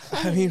it.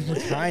 I mean, we're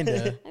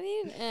kinda. I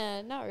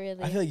mean, not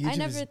really. I feel like YouTube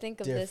never is think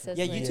of this as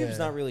Yeah, like, YouTube's Yeah.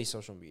 not really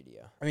social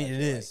media. I mean, it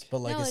feel is, but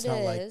like no, it's it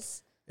not like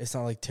is. it's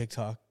not like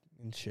TikTok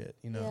and shit.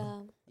 You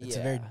know, it's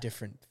a very Yeah.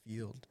 different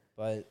field.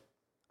 But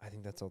I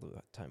think that's all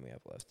the time we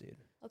have left, dude.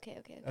 Okay.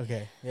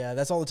 Okay, yeah,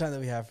 that's all the time that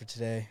we have for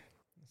today.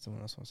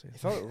 Someone else wants to say It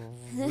felt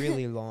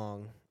really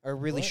long or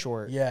really What?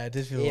 short. Yeah, it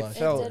did feel a It lot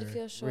felt did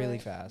feel short. really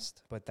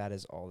fast. But that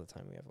is all the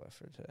time we have left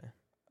for today.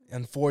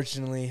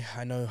 Unfortunately,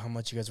 I know how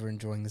much you guys were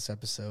enjoying this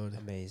episode,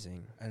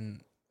 Amazing.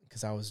 and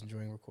because I was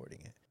enjoying recording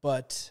it.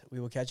 But we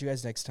will catch you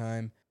guys next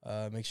time.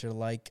 Make sure to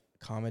like,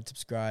 comment,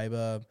 subscribe.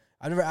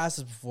 I've never asked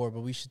this before, but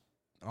we should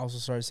also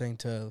start saying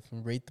to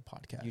rate the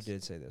podcast. You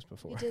did say this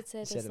before. You did say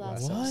You said this it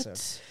last last episode.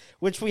 episode.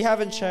 Which we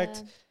haven't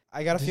checked.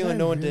 I got a Did feeling I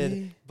no one really?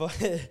 did. But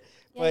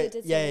Yeah, you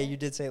did say that. you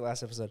did say it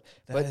last episode.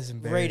 That but is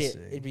rate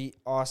embarrassing. it. It'd be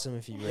awesome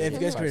if you Yeah, rated if you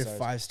guys it could rate 5 it stars.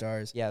 5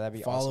 stars, Yeah, that'd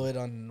be follow awesome. it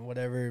on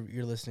whatever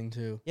you're listening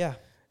to, Yeah.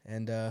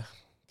 and catch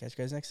you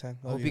guys next time.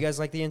 Love Hope you guys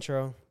like the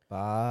intro.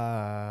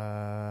 Bye.